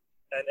better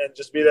and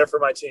just be there for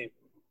my team.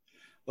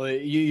 Well,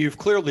 you've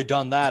clearly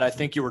done that. I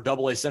think you were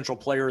AA Central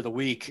Player of the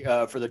Week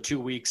for the 2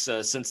 weeks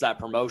since that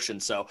promotion.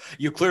 So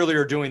you clearly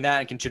are doing that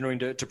and continuing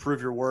to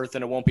prove your worth.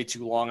 And it won't be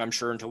too long, I'm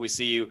sure, until we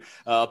see you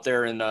up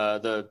there in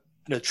the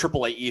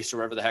AAA East, or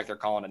whatever the heck they're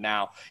calling it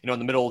now, in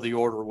the middle of the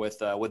order with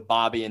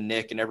Bobby and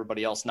Nick and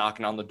everybody else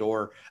knocking on the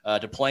door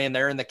to play in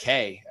there in the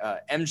K.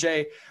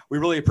 MJ, we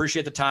really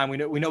appreciate the time.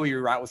 We know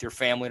you're out with your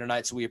family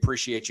tonight, so we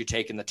appreciate you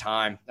taking the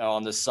time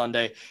on this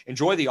Sunday.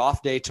 Enjoy the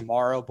off day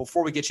tomorrow.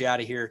 Before we get you out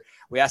of here,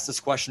 we ask this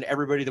question to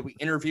everybody that we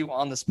interview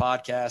on this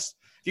podcast.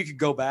 If you could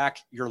go back,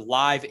 you're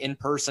live in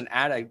person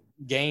at a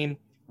game,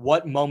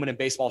 what moment in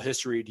baseball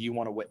history do you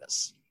want to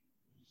witness?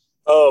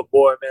 Oh,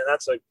 boy, man,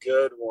 that's a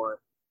good one.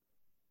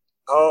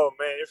 Oh,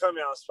 man, you're putting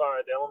me on the spot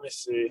right there. Let me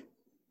see.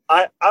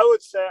 I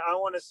would say, I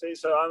want to say,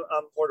 so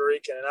I'm Puerto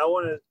Rican, and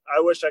I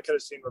wish I could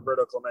have seen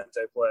Roberto Clemente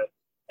play.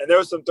 And there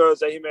were some throws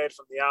that he made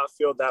from the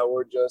outfield that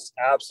were just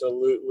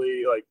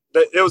absolutely,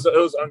 it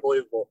was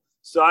unbelievable.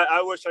 So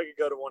I wish I could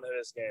go to one of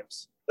his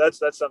games. That's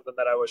something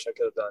that I wish I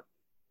could have done.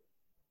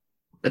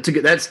 That's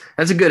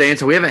a good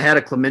answer. We haven't had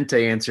a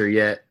Clemente answer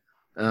yet.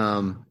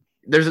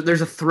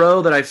 There's a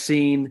throw that I've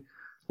seen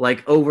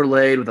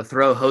overlaid with a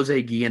throw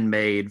Jose Guillen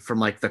made from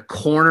the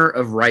corner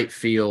of right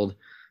field.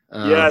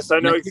 Yes, I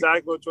know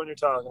exactly which one you're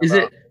talking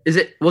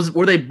about.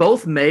 Were they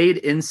both made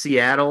in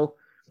Seattle?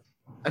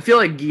 I feel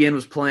like Guillen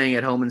was playing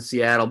at home in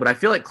Seattle, but I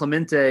feel like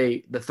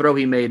Clemente, the throw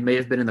he made may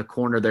have been in the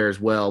corner there as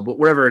well. But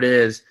wherever it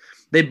is,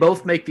 they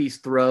both make these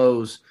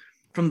throws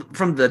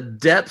from the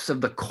depths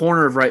of the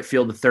corner of right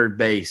field to third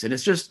base. And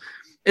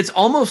it's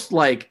almost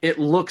like it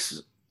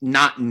looks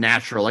not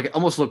natural. It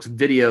almost looks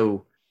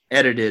video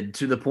edited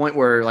to the point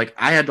where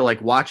I had to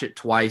watch it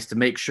twice to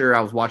make sure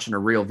I was watching a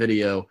real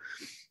video,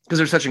 because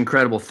they're such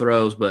incredible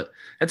throws. But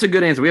that's a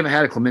good answer. We haven't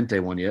had a Clemente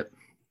one yet.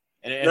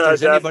 And if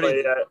there's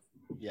anybody,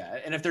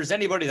 and if there's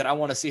anybody that I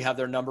want to see have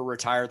their number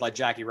retired, like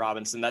Jackie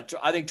Robinson, that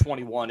I think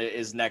 21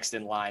 is next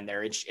in line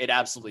there. It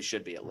absolutely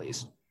should be, at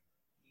least.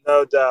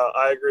 No doubt.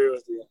 I agree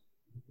with you.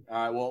 All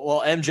right.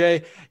 Well,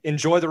 MJ,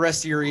 enjoy the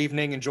rest of your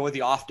evening. Enjoy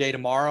the off day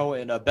tomorrow,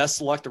 and best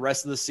of luck the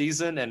rest of the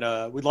season.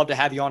 And we'd love to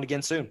have you on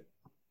again soon.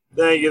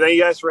 Thank you. Thank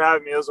you guys for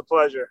having me. It was a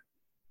pleasure.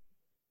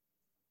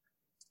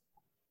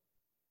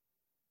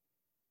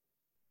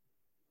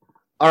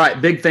 All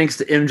right. Big thanks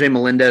to MJ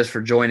Melendez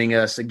for joining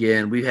us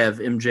again. We have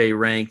MJ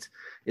ranked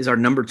as our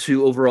number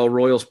 2 overall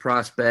Royals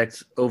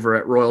prospect over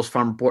at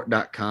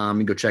RoyalsFarmReport.com.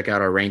 You can go check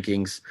out our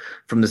rankings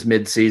from this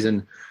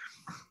midseason.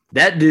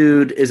 That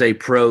dude is a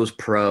pro's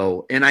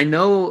pro. And I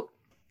know,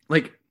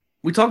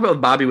 we talk about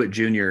Bobby Witt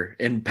Jr.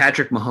 and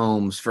Patrick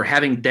Mahomes for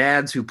having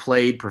dads who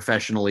played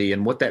professionally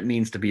and what that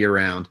means to be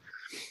around.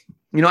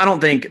 I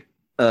don't think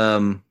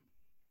Mr.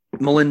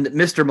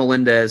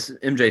 Melendez,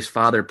 MJ's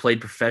father, played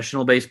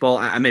professional baseball.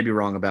 I may be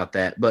wrong about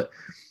that. But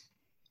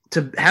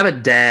to have a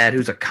dad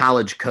who's a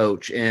college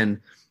coach and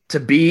to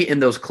be in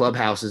those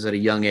clubhouses at a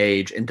young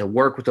age and to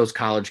work with those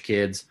college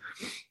kids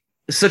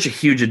is such a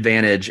huge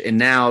advantage. And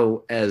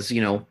now as a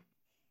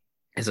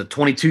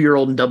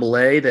 22-year-old in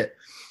AA that,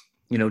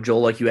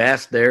 Joel, like you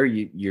asked there,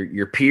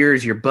 your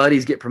peers, your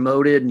buddies get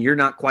promoted and you're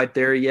not quite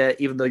there yet,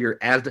 even though you're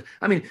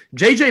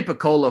JJ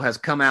Piccolo has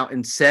come out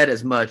and said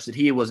as much that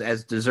he was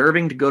as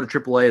deserving to go to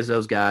AAA as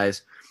those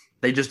guys.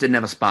 They just didn't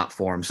have a spot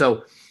for him.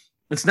 So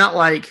it's not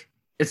like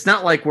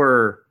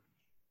we're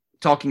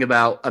talking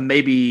about a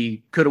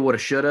maybe coulda, woulda,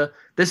 shoulda.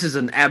 This is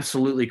an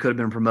absolutely could have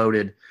been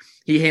promoted.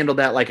 He handled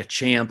that like a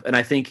champ. And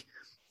I think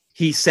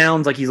he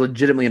sounds like he's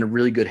legitimately in a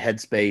really good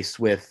headspace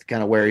with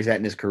kind of where he's at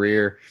in his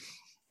career.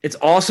 It's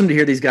awesome to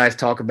hear these guys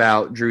talk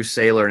about Drew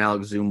Saylor and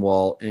Alex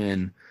Zumwalt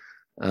and,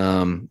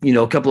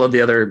 a couple of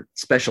the other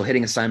special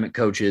hitting assignment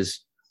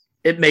coaches.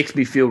 It makes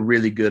me feel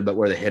really good about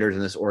where the hitters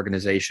in this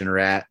organization are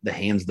at, the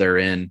hands they're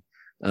in.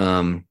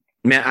 And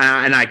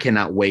I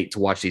cannot wait to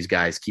watch these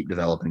guys keep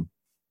developing.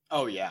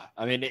 Oh, yeah.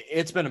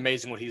 It's been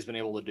amazing what he's been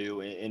able to do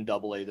in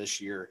AA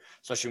this year,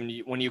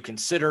 especially when you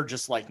consider,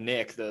 just like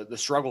Nick, the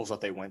struggles that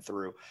they went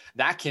through.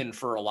 That can,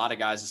 for a lot of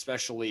guys,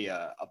 especially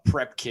a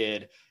prep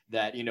kid,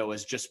 that,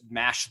 has just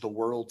mashed the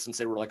world since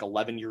they were like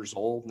 11 years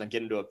old, and then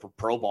get into a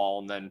pro ball.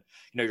 And then,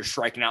 you're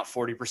striking out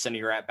 40% of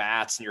your at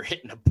bats, and you're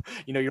hitting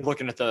you're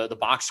looking at the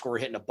box score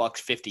hitting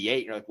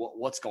 $158. You're like,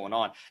 what's going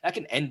on? That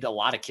can end a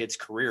lot of kids'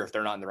 career if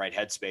they're not in the right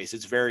headspace.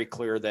 It's very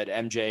clear that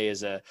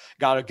MJ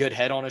got a good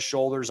head on his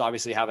shoulders.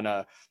 Obviously having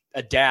a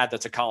dad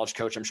that's a college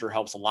coach, I'm sure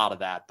helps a lot of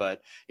that,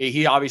 but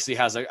he obviously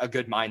has a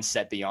good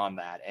mindset beyond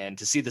that. And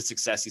to see the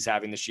success he's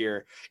having this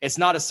year, it's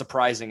not as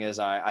surprising as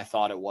I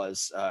thought it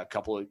was a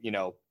couple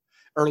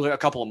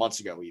of months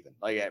ago, even.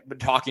 But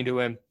talking to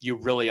him, you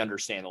really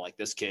understand that, like,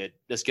 this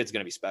kid's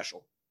going to be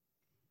special.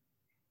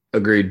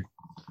 Agreed.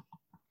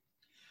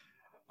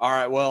 All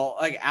right. Well,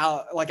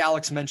 like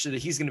Alex mentioned,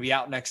 he's going to be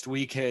out next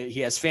week. He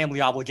has family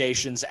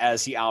obligations,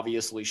 as he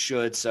obviously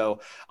should.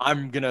 So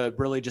I'm going to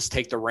really just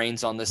take the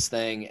reins on this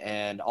thing,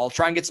 and I'll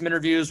try and get some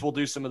interviews. We'll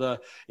do some of the,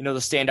 the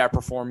standout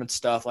performance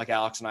stuff like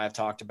Alex and I have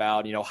talked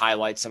about,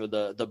 highlight some of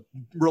the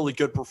really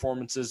good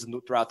performances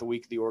throughout the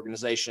week of the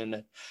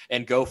organization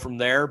and go from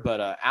there.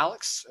 But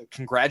Alex,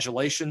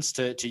 congratulations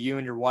to you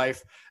and your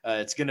wife.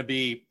 It's going to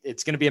be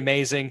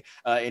amazing.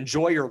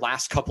 Enjoy your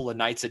last couple of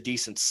nights of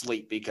decent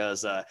sleep,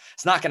 because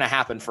it's not going to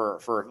happen for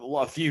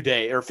a few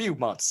days or a few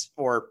months.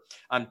 Or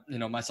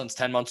my son's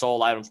 10 months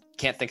old. I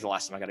can't think of the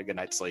last time I got a good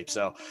night's sleep.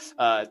 So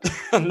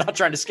I'm not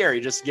trying to scare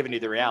you, just giving you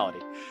the reality.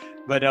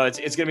 But no, it's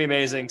going to be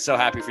amazing. So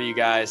happy for you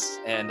guys.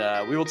 And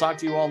we will talk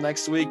to you all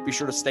next week. Be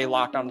sure to stay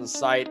locked onto the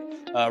site,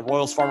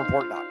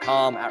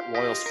 RoyalsFarmReport.com,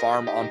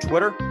 @RoyalsFarm on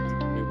Twitter.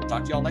 We will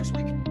talk to you all next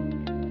week.